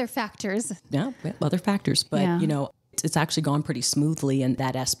there were other factors. Yeah, other factors. But, Yeah. it's actually gone pretty smoothly in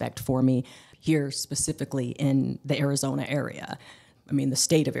that aspect for me here, specifically in the Arizona area. I mean, the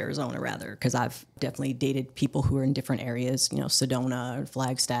state of Arizona, rather, because I've definitely dated people who are in different areas, Sedona and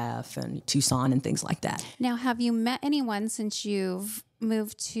Flagstaff and Tucson and things like that. Now, have you met anyone since you've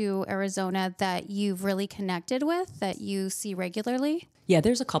moved to Arizona that you've really connected with, that you see regularly? Yeah,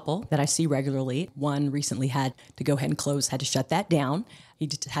 there's a couple that I see regularly. One recently had to go ahead and had to shut that down. He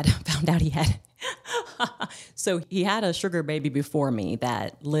just found out he had, so he had a sugar baby before me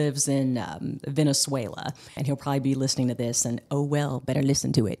that lives in Venezuela, and he'll probably be listening to this and, oh, well, better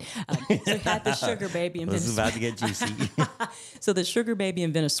listen to it. So he had the sugar baby in This is Venezuela. about to get juicy. So the sugar baby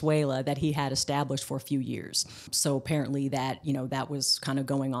in Venezuela that he had established for a few years. So apparently that was kind of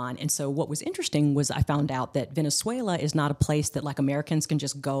going on. And so what was interesting was I found out that Venezuela is not a place that like Americans can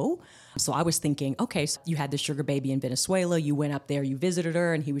just go. So I was thinking, okay, so you had the sugar baby in Venezuela, you went up there, you visited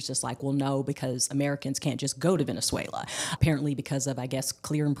her, and he was just like, well, no, because Americans can't just go to Venezuela. Apparently because of, I guess,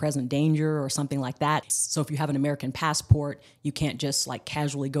 clear and present danger or something like that. So if you have an American passport, you can't just like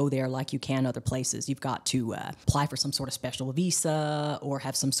casually go there like you can other places. You've got to apply for some sort of special visa or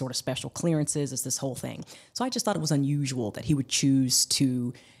have some sort of special clearances. It's this whole thing. So I just thought it was unusual that he would choose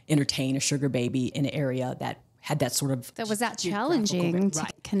to entertain a sugar baby in an area that had that sort of That was that geographical challenging to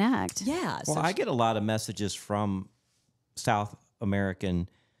right. connect. Yeah. Well, so I get a lot of messages from South American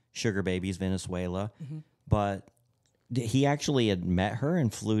sugar babies, Venezuela, but he actually had met her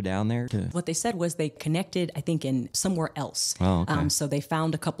and flew down there to. what they said was they connected, I think, in somewhere else. Oh, okay. So they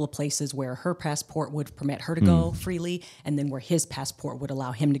found a couple of places where her passport would permit her to go freely, and then where his passport would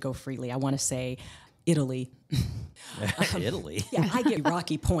allow him to go freely. I want to say Italy. Italy. Yeah, I get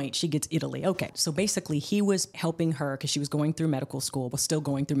Rocky Point. She gets Italy. Okay. So basically, he was helping her because she was going through medical school, was still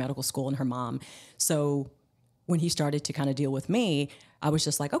going through medical school, and her mom. So when he started to kind of deal with me, I was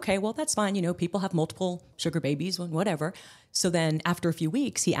just like, okay, well, that's fine. People have multiple sugar babies, whatever. So then after a few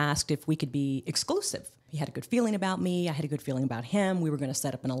weeks, he asked if we could be exclusive. He had a good feeling about me. I had a good feeling about him. We were going to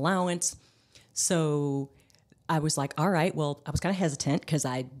set up an allowance. So I was like, all right, well, I was kind of hesitant because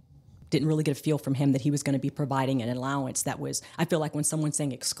I didn't really get a feel from him that he was going to be providing an allowance that was, I feel like when someone's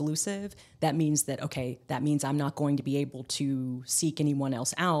saying exclusive, that means that, okay, that means I'm not going to be able to seek anyone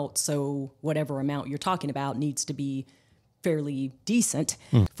else out. So whatever amount you're talking about needs to be fairly decent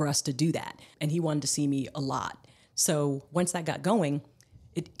for us to do that. And he wanted to see me a lot. So once that got going,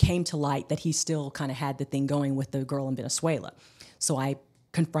 it came to light that he still kind of had the thing going with the girl in Venezuela. So I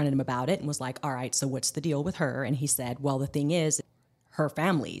confronted him about it and was like, all right, so what's the deal with her? And he said, well, the thing is, her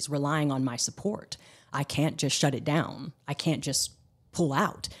family's relying on my support. I can't just shut it down. I can't just pull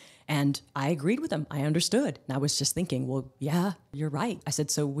out. And I agreed with him. I understood. And I was just thinking, well, yeah, you're right. I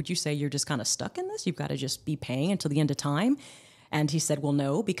said, so would you say you're just kind of stuck in this? You've got to just be paying until the end of time? And he said, well,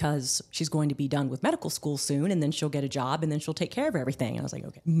 no, because she's going to be done with medical school soon, and then she'll get a job, and then she'll take care of everything. And I was like,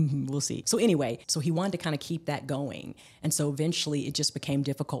 okay, we'll see. So anyway, so he wanted to kind of keep that going. And so eventually it just became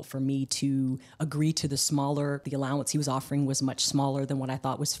difficult for me to agree to the allowance he was offering was much smaller than what I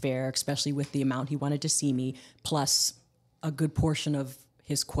thought was fair, especially with the amount he wanted to see me, plus a good portion of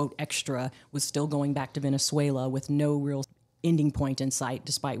his quote extra was still going back to Venezuela with no real ending point in sight,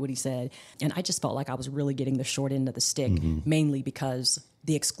 despite what he said. And I just felt like I was really getting the short end of the stick, mainly because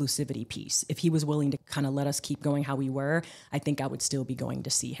the exclusivity piece. If he was willing to kind of let us keep going how we were, I think I would still be going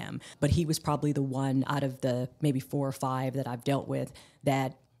to see him. But he was probably the one out of the maybe 4 or 5 that I've dealt with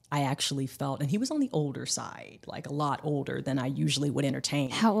that I actually felt, and he was on the older side, like a lot older than I usually would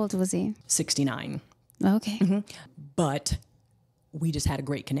entertain. How old was he? 69. Okay. But we just had a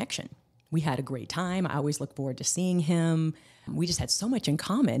great connection. We had a great time. I always look forward to seeing him. We just had so much in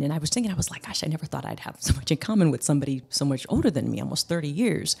common. And I was like, gosh, I never thought I'd have so much in common with somebody so much older than me, almost 30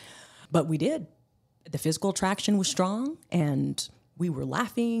 years. But we did. The physical attraction was strong, and we were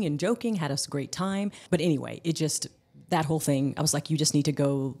laughing and joking, had us a great time. But anyway, that whole thing, I was like, you just need to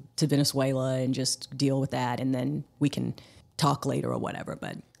go to Venezuela and just deal with that, and then we can talk later or whatever.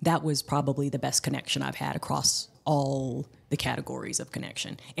 But that was probably the best connection I've had across all the categories of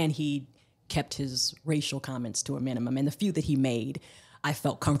connection. And he kept his racial comments to a minimum. And the few that he made, I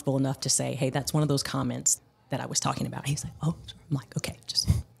felt comfortable enough to say, hey, that's one of those comments that I was talking about. He's like, oh, I'm like, okay, just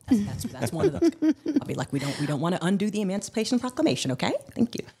that's one of those. I'll be like, we don't want to undo the Emancipation Proclamation, okay?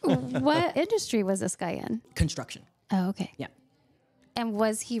 Thank you. What industry was this guy in? Construction. Oh, okay. Yeah. And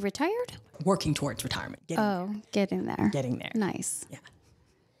was he retired? Working towards retirement. Getting there. Getting there. Nice. Yeah.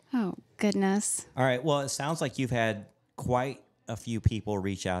 Oh, goodness. All right. Well, it sounds like you've had quite a few people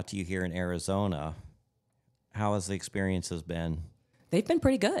reach out to you here in Arizona. How has the experiences been? They've been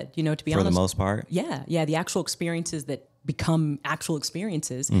pretty good, to be honest. For the most part? Yeah. The actual experiences that become actual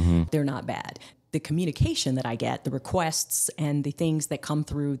experiences, they're not bad. The communication that I get, the requests and the things that come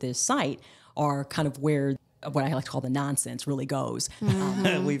through this site are kind of where what I like to call the nonsense really goes.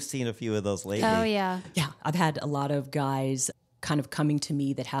 We've seen a few of those lately. Oh, yeah. Yeah. I've had a lot of guys kind of coming to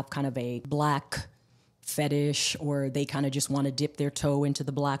me that have kind of a black fetish, or they kind of just want to dip their toe into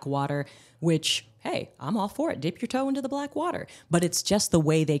the black water, which, hey, I'm all for it. Dip your toe into the black water. But it's just the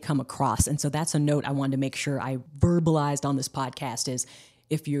way they come across. And so that's a note I wanted to make sure I verbalized on this podcast is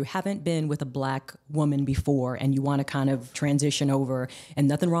if you haven't been with a black woman before and you want to kind of transition over, and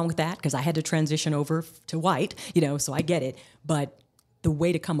nothing wrong with that, because I had to transition over to white, so I get it. But the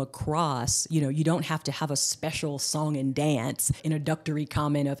way to come across, you don't have to have a special song and dance, introductory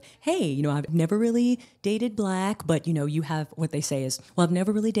comment of, hey, I've never really dated black, but, you have what they say is, well, I've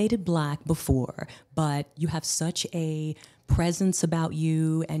never really dated black before, but you have such a presence about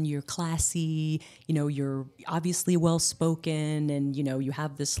you, and you're classy, you're obviously well-spoken, and, you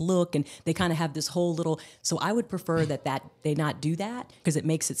have this look, and they kind of have this whole little, so I would prefer that they not do that, because it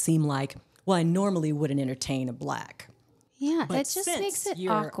makes it seem like, well, I normally wouldn't entertain a black. Yeah, But it just makes it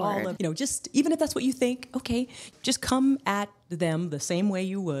you're awkward. all of, just even if that's what you think, okay, just come at them the same way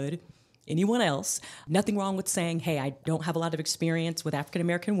you would anyone else. Nothing wrong with saying, hey, I don't have a lot of experience with African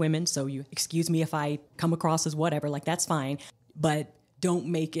American women, so you excuse me if I come across as whatever, like that's fine. But don't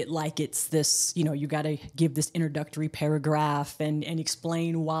make it like it's this, you got to give this introductory paragraph and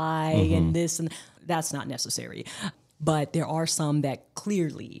explain why and this, and that's not necessary. But there are some that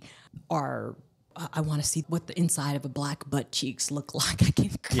clearly are, I want to see what the inside of a black butt cheeks look like.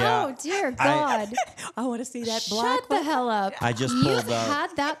 Oh, dear God. I want to see that black Shut the hell up. I just You pulled up.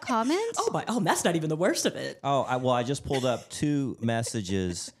 had that comment? that's not even the worst of it. I just pulled up 2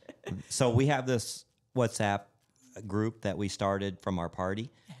 messages. So we have this WhatsApp group that we started from our party.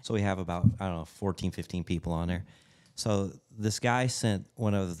 So we have about, 14, 15 people on there. So this guy sent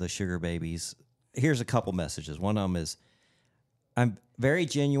one of the sugar babies. Here's a couple messages. One of them is, I'm very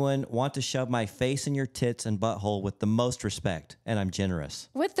genuine, want to shove my face in your tits and butthole with the most respect, and I'm generous.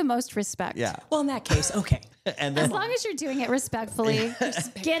 With the most respect. Yeah. Well, in that case, okay. And then As long as you're doing it respectfully,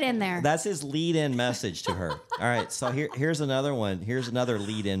 just get in there. that's his lead-in message to her. All right, so here's another one. Here's another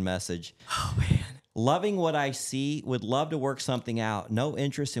lead-in message. Oh, man. Loving what I see, would love to work something out. No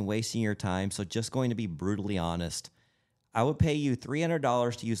interest in wasting your time, so just going to be brutally honest. I would pay you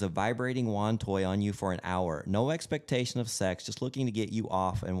 $300 to use a vibrating wand toy on you for an hour. No expectation of sex, just looking to get you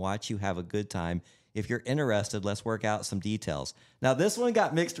off and watch you have a good time. If you're interested, let's work out some details. Now, this one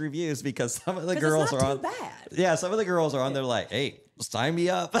got mixed reviews because some of the girls it's are not on. too bad. Yeah, some of the girls are on. They're like, "Hey, sign me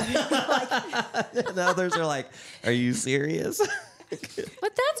up." And others are like, "Are you serious?" But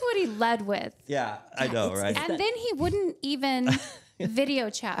that's what he led with. Yeah, I know, right? And then he wouldn't even video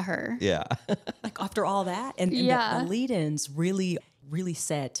chat her. Yeah. Like after all that, and the lead-ins really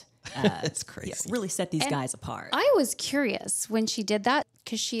set. It's crazy. Really set these guys apart. I was curious when she did that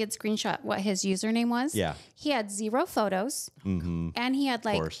because she had screenshot what his username was. Yeah. He had 0 photos and he had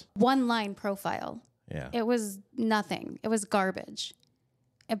like course. 1-line profile. Yeah. It was nothing. It was garbage.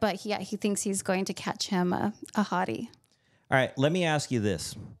 But he thinks he's going to catch him a hottie. All right, let me ask you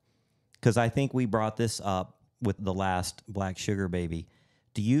this, because I think we brought this up with the last Black Sugar Baby.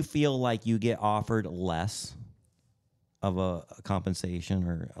 Do you feel like you get offered less of a compensation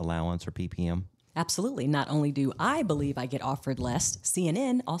or allowance or PPM? Absolutely. Not only do I believe I get offered less,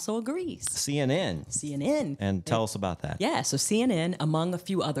 CNN also agrees. CNN. And tell us about that. Yeah, so CNN, among a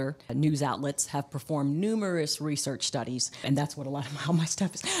few other news outlets, have performed numerous research studies, and that's what a lot of all my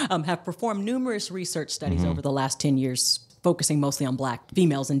stuff is, have performed numerous research studies over the last 10 years, focusing mostly on Black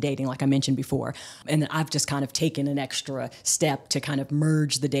females in dating, like I mentioned before. And I've just kind of taken an extra step to kind of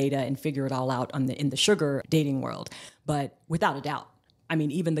merge the data and figure it all out in the sugar dating world. But without a doubt, I mean,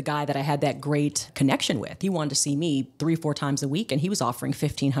 even the guy that I had that great connection with, he wanted to see me 3-4 times a week, and he was offering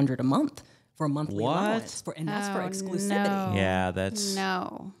 $1,500 a month for a monthly allowance. And that's for exclusivity. No. Yeah, that's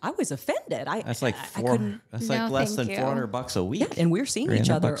I was offended. that's like that's No, like less than thank you. $400 a week. And we're seeing each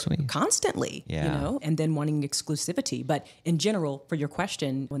other $300 a week. constantly, Yeah. you know, and then wanting exclusivity. But in general, for your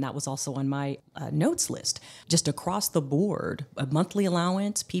question, when that was also on my notes list, just across the board, a monthly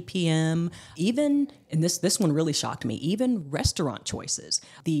allowance, PPM, even, and this one really shocked me, even restaurant choices.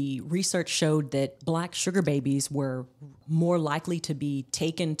 The research showed that Black sugar babies were more likely to be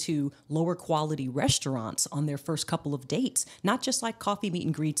taken to lower quality restaurants on their first couple of dates, not just like coffee, meet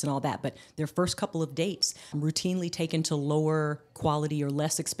and greets and all that, but their first couple of dates, routinely taken to lower quality or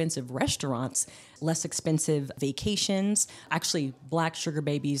less expensive restaurants, less expensive vacations. Actually, Black sugar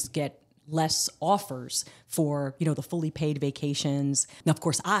babies get less offers for, you know, the fully paid vacations. Now, of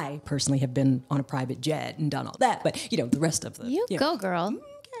course, I personally have been on a private jet and done all that, but, you know, the rest of the... You go, girl.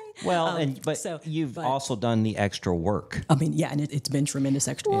 Well, but you've also done the extra work. I mean, yeah, and it's been tremendous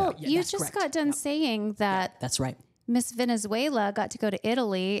extra. Well, Yeah, you that's just correct. got done saying that That's right. Miss Venezuela got to go to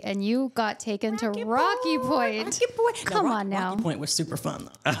Italy and you got taken to Rocky Point. Rocky Point. Come on now. Rocky Point was super fun,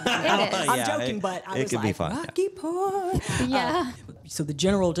 though. It is. I'm Yeah, joking, but I it was could like, be fun. Rocky Point. Yeah. So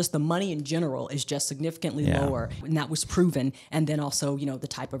the money in general is just significantly Yeah. lower, and that was proven. And then also, you know, the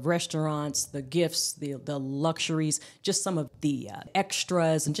type of restaurants, the gifts, the luxuries, just some of the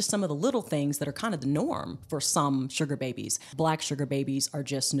extras, and just some of the little things that are kind of the norm for some sugar babies. Black sugar babies are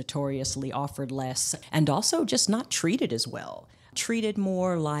just notoriously offered less, and also just not treated as well. Treated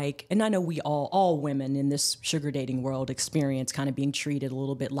more like, and I know we all women in this sugar dating world experience kind of being treated a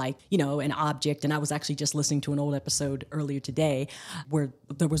little bit like, you know, an object. And I was actually just listening to an old episode earlier today where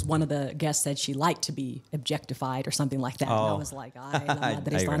there was one of the guests said she liked to be objectified or something like that. And I was like,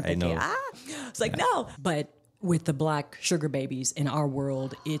 I know. It's like, no. But with the Black sugar babies in our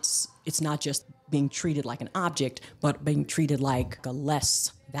world, it's not just being treated like an object, but being treated like a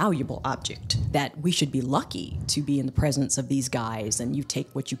less valuable object, that we should be lucky to be in the presence of these guys, and you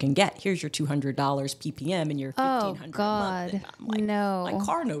take what you can get. Here's your $200 PPM and your $1,500 a month. God. And I'm like, No. my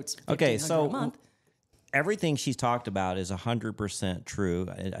car notes Okay, $1,500 so a month. everything she's talked about is 100% true,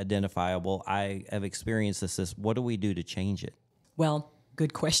 identifiable. I have experienced this. What do we do to change it? Well,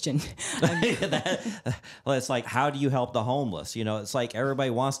 good question. Well, it's like, how do you help the homeless? You know, it's like everybody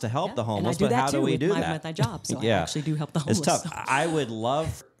wants to help the homeless, and I do but that how too do we with do my, that? with my job. So I actually do help the It's homeless. tough. I would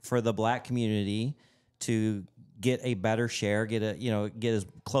love for the Black community to get a better share, get as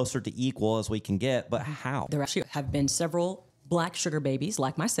closer to equal as we can get, but how? There actually have been several Black sugar babies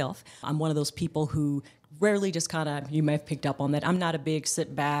like myself. I'm one of those people who rarely just kind of, you may have picked up on that, I'm not a big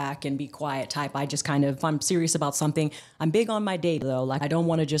sit back and be quiet type. I just kind of, if I'm serious about something, I'm big on my data though. Like I don't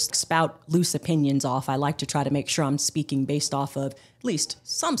want to just spout loose opinions off. I like to try to make sure I'm speaking based off of at least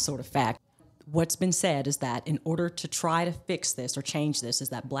some sort of fact. What's been said is that in order to try to fix this or change this, is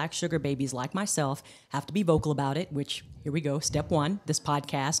that Black sugar babies like myself have to be vocal about it, which, here we go, step one. This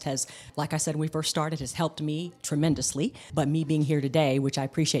podcast has, like I said when we first started, has helped me tremendously. But me being here today, which I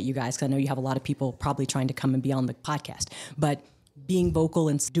appreciate you guys, because I know you have a lot of people probably trying to come and be on the podcast. But being vocal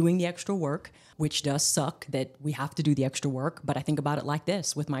and doing the extra work, which does suck that we have to do the extra work. But I think about it like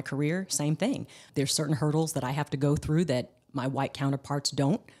this. With my career, same thing. There's certain hurdles that I have to go through that my white counterparts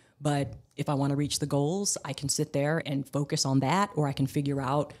don't. But if I want to reach the goals, I can sit there and focus on that, or I can figure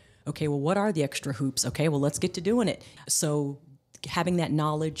out, okay, well, what are the extra hoops? Okay, well, let's get to doing it. So having that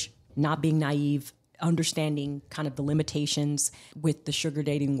knowledge, not being naive, understanding kind of the limitations with the sugar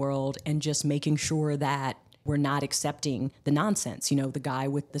dating world, and just making sure that we're not accepting the nonsense. You know, the guy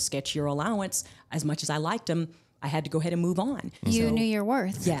with the sketchier allowance, as much as I liked him, I had to go ahead and move on. You So- knew your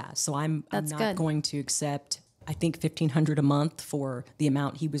worth. Yeah, so I'm That's not good. going to accept, I think, $1,500 a month for the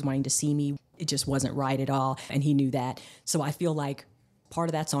amount he was wanting to see me. It just wasn't right at all, and he knew that. So I feel like part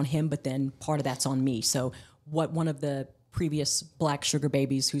of that's on him, but then part of that's on me. So what one of the previous black sugar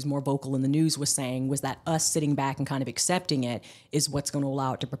babies who's more vocal in the news was saying was that us sitting back and kind of accepting it is what's going to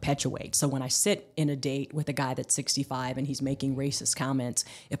allow it to perpetuate. So when I sit in a date with a guy that's 65 and he's making racist comments,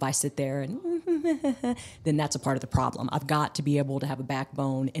 if I sit there and then that's a part of the problem. I've got to be able to have a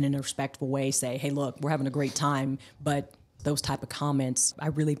backbone in a respectful way, say, hey, look, we're having a great time, but those type of comments, I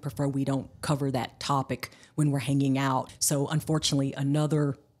really prefer we don't cover that topic when we're hanging out. So unfortunately,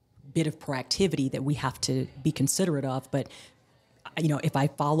 another bit of proactivity that we have to be considerate of. But, you know, if I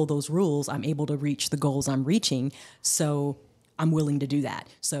follow those rules, I'm able to reach the goals I'm reaching. So I'm willing to do that.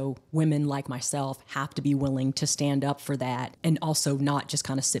 So women like myself have to be willing to stand up for that and also not just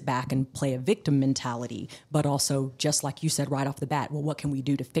kind of sit back and play a victim mentality, but also just like you said right off the bat, well, what can we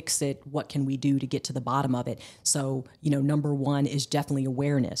do to fix it? What can we do to get to the bottom of it? So, you know, number one is definitely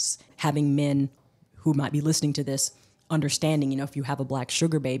awareness. Having men who might be listening to this understanding, you know, if you have a black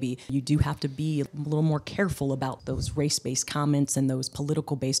sugar baby, you do have to be a little more careful about those race-based comments and those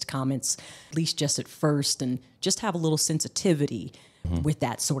political-based comments, at least just at first, and just have a little sensitivity with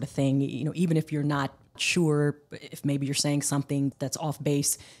that sort of thing. You know, even if you're not sure if maybe you're saying something that's off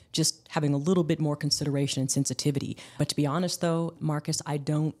base, just having a little bit more consideration and sensitivity. But to be honest, though, Marcus, I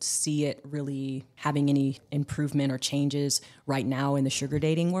don't see it really having any improvement or changes right now in the sugar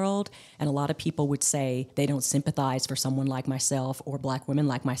dating world. And a lot of people would say they don't sympathize for someone like myself or black women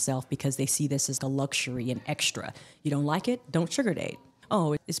like myself because they see this as a luxury and extra. You don't like it? Don't sugar date.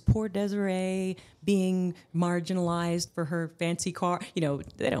 Oh, is poor Desiree being marginalized for her fancy car? You know,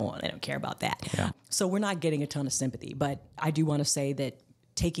 they don't care about that. Yeah. So we're not getting a ton of sympathy. But I do want to say that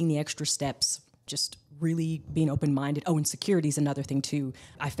taking the extra steps, just really being open-minded. Oh, and security is another thing too.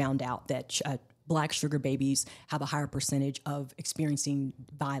 I found out that black sugar babies have a higher percentage of experiencing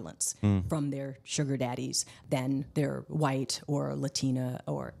violence from their sugar daddies than their white or Latina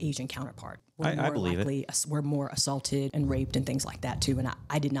or Asian counterpart. I believe it. We're more assaulted and raped and things like that too, and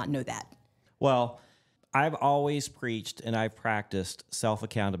I did not know that. Well, I've always preached and I've practiced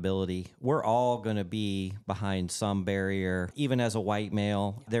self-accountability. We're all going to be behind some barrier. Even as a white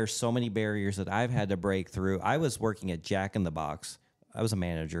male, there's so many barriers that I've had to break through. I was working at Jack in the Box. I was a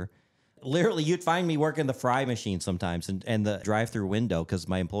manager. Literally, you'd find me working the fry machine sometimes and the drive-through window because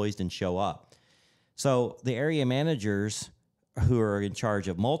my employees didn't show up. So the area managers who are in charge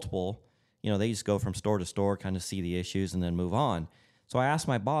of multiple, you know, they just go from store to store, kind of see the issues and then move on. So I asked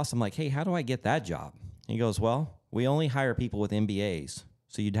my boss, I'm like, hey, how do I get that job? He goes, well, we only hire people with MBAs.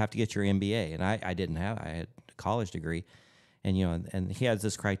 So you'd have to get your MBA. And I didn't have, I had a college degree. And, you know, and he has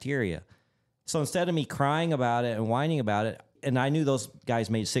this criteria. So instead of me crying about it and whining about it, and I knew those guys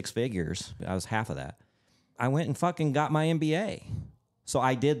made six figures, I was half of that, I went and fucking got my MBA. So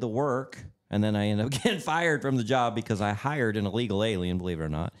I did the work, and then I ended up getting fired from the job because I hired an illegal alien, believe it or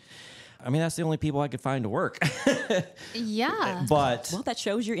not. I mean, that's the only people I could find to work. Yeah. But Well, that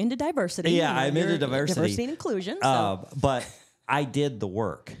shows you're into diversity. Yeah, You know, I'm into you're diversity. Diversity and inclusion. So. But I did the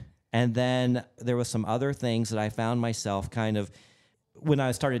work. And then there was some other things that I found myself kind of, when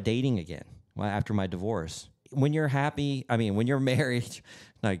I started dating again, after my divorce. When you're happy, I mean, when you're married,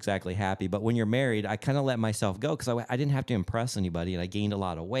 not exactly happy, but when you're married, I kind of let myself go because I didn't have to impress anybody, and I gained a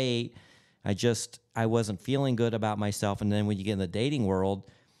lot of weight. I wasn't feeling good about myself. And then when you get in the dating world,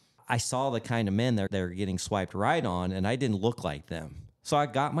 I saw the kind of men that they're getting swiped right on, and I didn't look like them. So I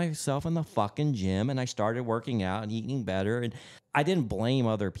got myself in the fucking gym, and I started working out and eating better, and I didn't blame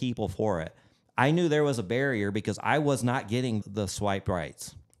other people for it. I knew there was a barrier because I was not getting the swipe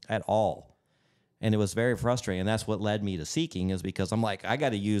rights at all. And it was very frustrating, and that's what led me to seeking, is because I'm like, I got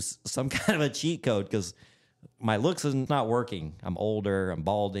to use some kind of a cheat code because my looks is not working. I'm older, I'm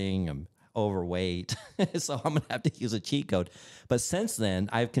balding, I'm overweight, so I'm going to have to use a cheat code. But since then,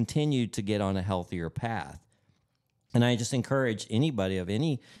 I've continued to get on a healthier path. And I just encourage anybody of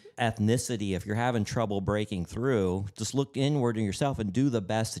any ethnicity, if you're having trouble breaking through, just look inward in yourself and do the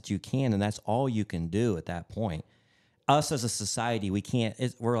best that you can, and that's all you can do at that point. Us as a society,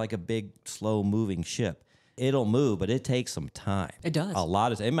 we're like a big, slow-moving ship. It'll move, but it takes some time. It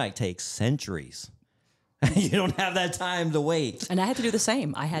does. It might take centuries. You don't have that time to wait. And I had to do the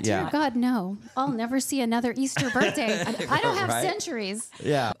same. I had to. Yeah. God, no. I'll never see another Easter birthday. I don't have Right? centuries.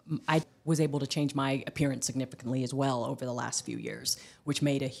 Yeah. I was able to change my appearance significantly as well over the last few years, which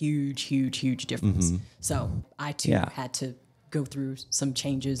made a huge, huge, huge difference. So I, too, had to go through some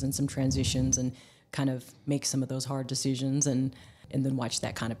changes and some transitions and kind of make some of those hard decisions. And and then watch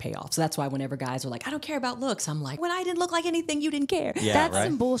that kind of pay off. So that's why whenever guys are like, I don't care about looks, I'm like, when I didn't look like anything, you didn't care. Yeah, That's right?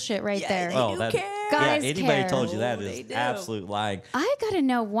 some bullshit right there. They do care. Guys anybody care. told you that Oh, they is do. absolute lying. I got to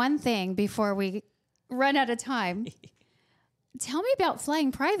know one thing before we run out of time. Tell me about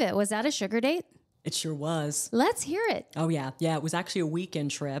flying private. Was that a sugar date? It sure was. Let's hear it. Oh, yeah. Yeah, it was actually a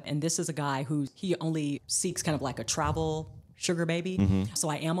weekend trip. And this is a guy who he only seeks kind of like a travel sugar baby. So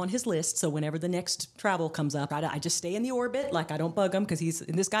I am on his list. So whenever the next travel comes up, I just stay in the orbit. Like I don't bug him because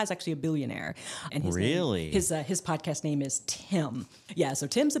this guy's actually a billionaire. And his Really? name, his podcast name is Tim. Yeah, so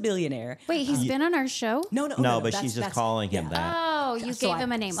Tim's a billionaire. Wait, he's been on our show? No, But she's just calling him that. Oh, you So gave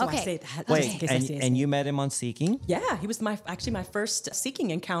him a name. so I Okay. say that- Wait, just in case I say his and name. you met him on Seeking Yeah, he was my first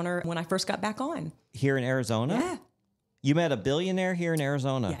Seeking encounter when I first got back on. here in Arizona? Yeah. You met a billionaire here in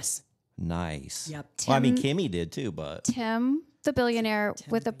Arizona? Yes. Nice. Yep. Well, I mean, Kimmy did too, but Tim, the billionaire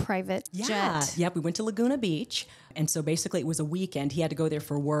with a private Yeah. jet. Yep. We went to Laguna Beach. And so basically it was a weekend. He had to go there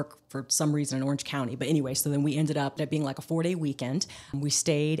for work for some reason in Orange County. But anyway, so then we ended up it being like a 4-day weekend. We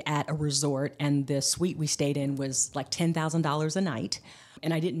stayed at a resort and the suite we stayed in was like $10,000 a night.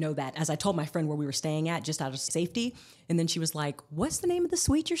 And I didn't know that as I told my friend where we were staying at just out of safety. And then she was like, what's the name of the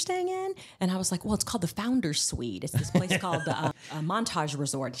suite you're staying in? And I was like, well, it's called the Founders Suite. It's this place called the Montage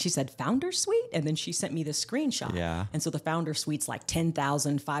Resort. She said, Founders Suite? And then she sent me this screenshot. Yeah. And so the Founders Suite's like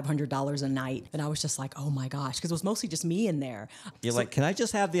 $10,500 a night. And I was just like, oh my gosh, because it was mostly just me in there. you're like, can I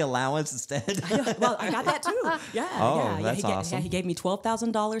just have the allowance instead? Well, I got that too. Yeah. Oh, yeah. that's awesome. He gave me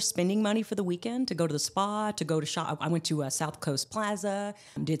 $12,000 spending money for the weekend to go to the spa, to go to shop. I went to South Coast Plaza,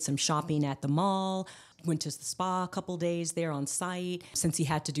 did some shopping at the mall, went to the spa a couple days there on site since he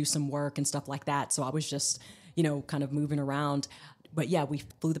had to do some work and stuff like that. So I was just, kind of moving around. But yeah, we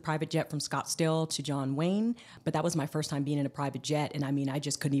flew the private jet from Scottsdale to John Wayne. But that was my first time being in a private jet. And I mean, I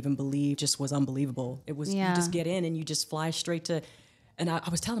just couldn't even believe, just was unbelievable. It was, Yeah. you just get in and you just fly straight to, and I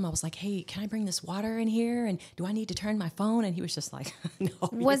was telling him, I was like, hey, can I bring this water in here? And do I need to turn my phone? And he was just like, no.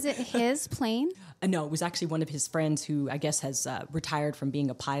 Was it his plane? No, it was actually one of his friends who I guess has retired from being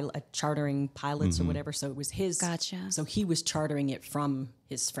a pilot, chartering pilots or whatever. So it was his. Gotcha. So he was chartering it from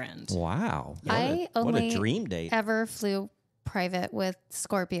his friend. Wow. I What only a dream date. ever flew private with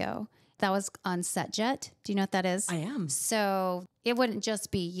Scorpio. That was on SetJet. Do you know what that is? I am. So it wouldn't just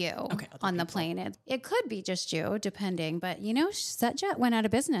be you Okay, other on the people. plane. It could be just you, depending. But SetJet went out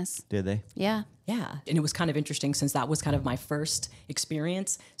of business. Did they? Yeah. Yeah. And it was kind of interesting since that was kind of my first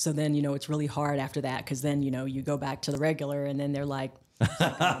experience. So then, it's really hard after that because then, you go back to the regular and then they're like,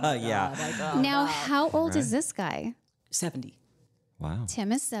 Yeah. like, oh, Now, how old is this guy? 70. Wow.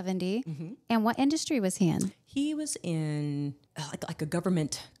 Tim is 70. Mm-hmm. And what industry was he in? He was in like a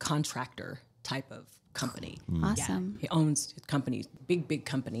government contractor type of company. Awesome. He owns a company, big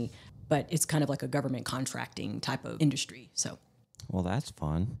company, but it's kind of like a government contracting type of industry. So, Well, that's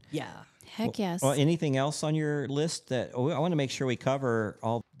fun. yeah. Heck yes. Well, anything else on your list that I want to make sure we cover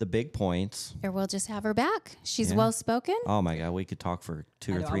all the big points? Or we'll just have her back. She's well spoken. Oh my God, we could talk for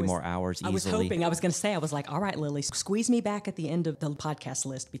 2 or know, 3 more hours I was easily. hoping, I was going to say, I was like, all right, Lily, squeeze me back at the end of the podcast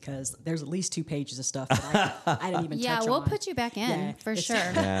list because there's at least 2 pages of stuff that I didn't even Yeah, touch we'll on. put you back in Yeah, for it's- sure.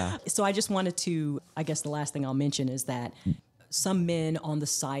 Yeah. So I just wanted to, I guess the last thing I'll mention is that some men on the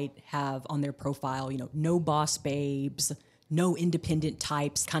site have on their profile, no boss babes, no independent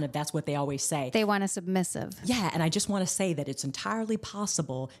types, kind of that's what they always say. They want a submissive. Yeah, and I just want to say that it's entirely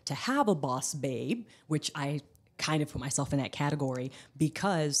possible to have a boss babe, which I kind of put myself in that category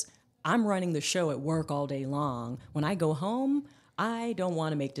because I'm running the show at work all day long. When I go home, I don't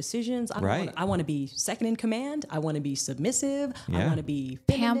want to make decisions. Right. I want to be second in command. I want to be submissive. I Yeah. want to be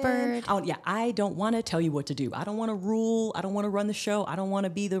feminine. Pampered. I don't want to tell you what to do. I don't want to rule. I don't want to run the show. I don't want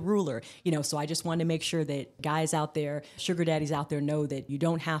to be the ruler. So I just want to make sure that guys out there, sugar daddies out there know that you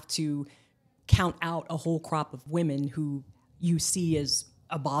don't have to count out a whole crop of women who you see as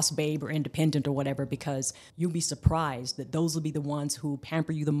a boss babe or independent or whatever, because you'll be surprised that those will be the ones who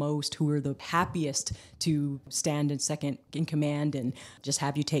pamper you the most, who are the happiest to stand in second in command and just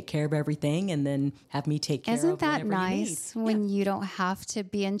have you take care of everything and then have me take care Isn't of that whatever you need. nice when you don't have to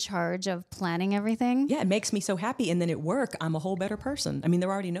be in charge of planning everything? Yeah, it makes me so happy. And then at work, I'm a whole better person. I mean,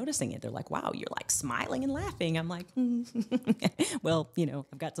 they're already noticing it. They're like, wow, you're like smiling and laughing. I'm like, well,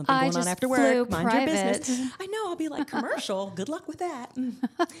 I've got something I going on just after flew work. Mind your business. private. I know. I'll be like, commercial. Good luck with that.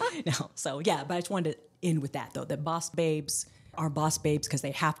 No. So, yeah, but I just wanted to end with that, though, that boss babes are boss babes because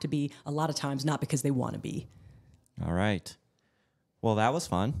they have to be a lot of times, not because they want to be. All right. Well, that was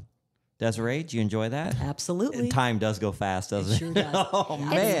fun. Desiree, did you enjoy that? Absolutely. Time does go fast, doesn't it? Sure does. Oh, Yeah.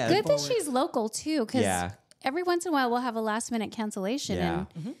 man. It's good that she's local too, because Yeah. every once in a while we'll have a last minute cancellation. Yeah.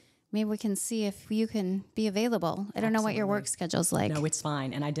 And maybe we can see if you can be available. I don't know what your work schedule's like. No, it's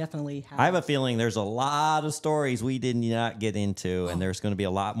fine. And I definitely have. I have a feeling there's a lot of stories we did not get into, and there's going to be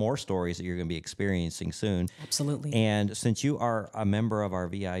a lot more stories that you're going to be experiencing soon. Absolutely. And since you are a member of our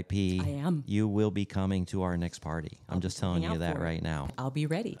VIP, I am. You will be coming to our next party. I'm just telling you that right now. I'll be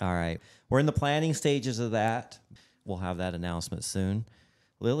ready. All right. We're in the planning stages of that. We'll have that announcement soon.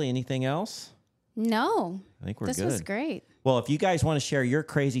 Lily, anything else? No. I think we're good. This was great. Well, if you guys want to share your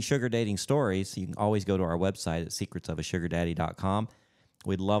crazy sugar dating stories, you can always go to our website at secretsofasugardaddy.com.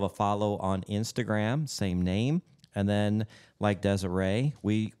 We'd love a follow on Instagram, same name. And then, like Desiree,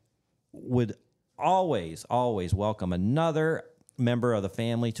 we would always welcome another member of the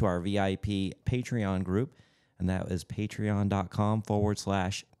family to our VIP Patreon group. And that is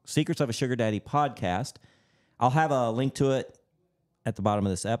patreon.com/Secrets of a Sugar Daddy podcast. I'll have a link to it at the bottom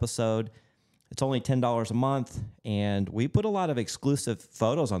of this episode. It's only $10 a month, and we put a lot of exclusive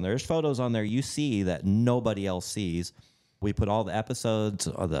photos on there. There's photos on there you see that nobody else sees. We put all the episodes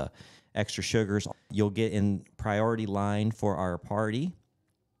of the extra sugars. You'll get in priority line for our party.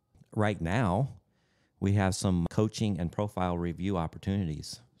 Right now, we have some coaching and profile review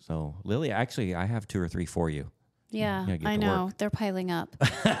opportunities. So, Lily, actually, I have 2 or 3 for you. Yeah, I know. They're piling up.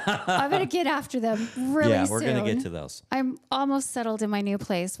 I'm going to get after them really soon. Yeah, we're going to get to those. I'm almost settled in my new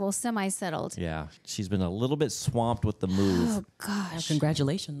place. Well, semi-settled. Yeah, she's been a little bit swamped with the move. Oh, gosh.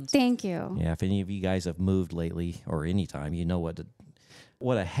 Congratulations. Thank you. Yeah, if any of you guys have moved lately or anytime, you know what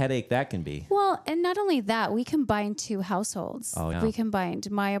a headache that can be. Well, and not only that, we combined 2 households. Oh, yeah. We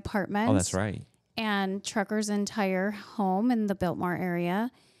combined my apartment. Oh, that's right. And Trucker's entire home in the Biltmore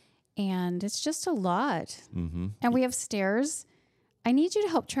area. And it's just a lot. Mm-hmm. And we have stairs. I need you to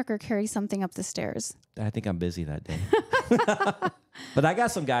help Trucker carry something up the stairs. I think I'm busy that day. But I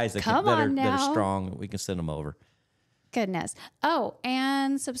got some guys that are strong. We can send them over. Goodness. Oh,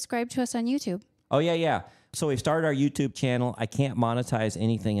 and subscribe to us on YouTube. Oh, yeah. So we started our YouTube channel. I can't monetize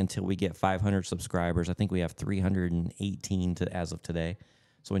anything until we get 500 subscribers. I think we have 318 as of today.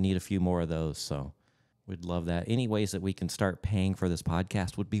 So we need a few more of those. So we'd love that. Any ways that we can start paying for this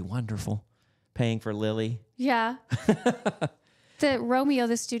podcast would be wonderful. Paying for Lily. Yeah. The Romeo,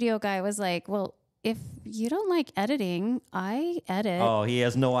 the studio guy, was like, well, if you don't like editing, I edit. Oh, he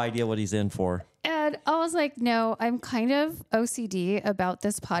has no idea what he's in for. And I was like, no, I'm kind of OCD about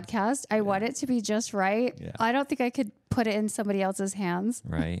this podcast. I want it to be just right. Yeah. I don't think I could put it in somebody else's hands.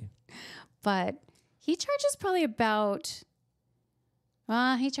 Right. But he charges probably about...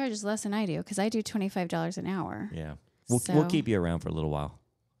 he charges less than I do because I do $25 an hour. Yeah. We'll keep you around for a little while.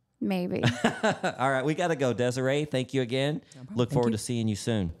 Maybe. All right. We got to go. Desiree, thank you again. Look forward to seeing you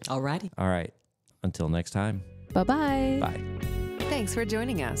soon. All righty. All right. Until next time. Bye-bye. Bye. Thanks for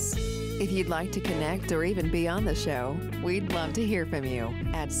joining us. If you'd like to connect or even be on the show, we'd love to hear from you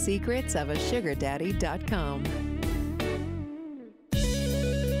at secretsofasugardaddy.com.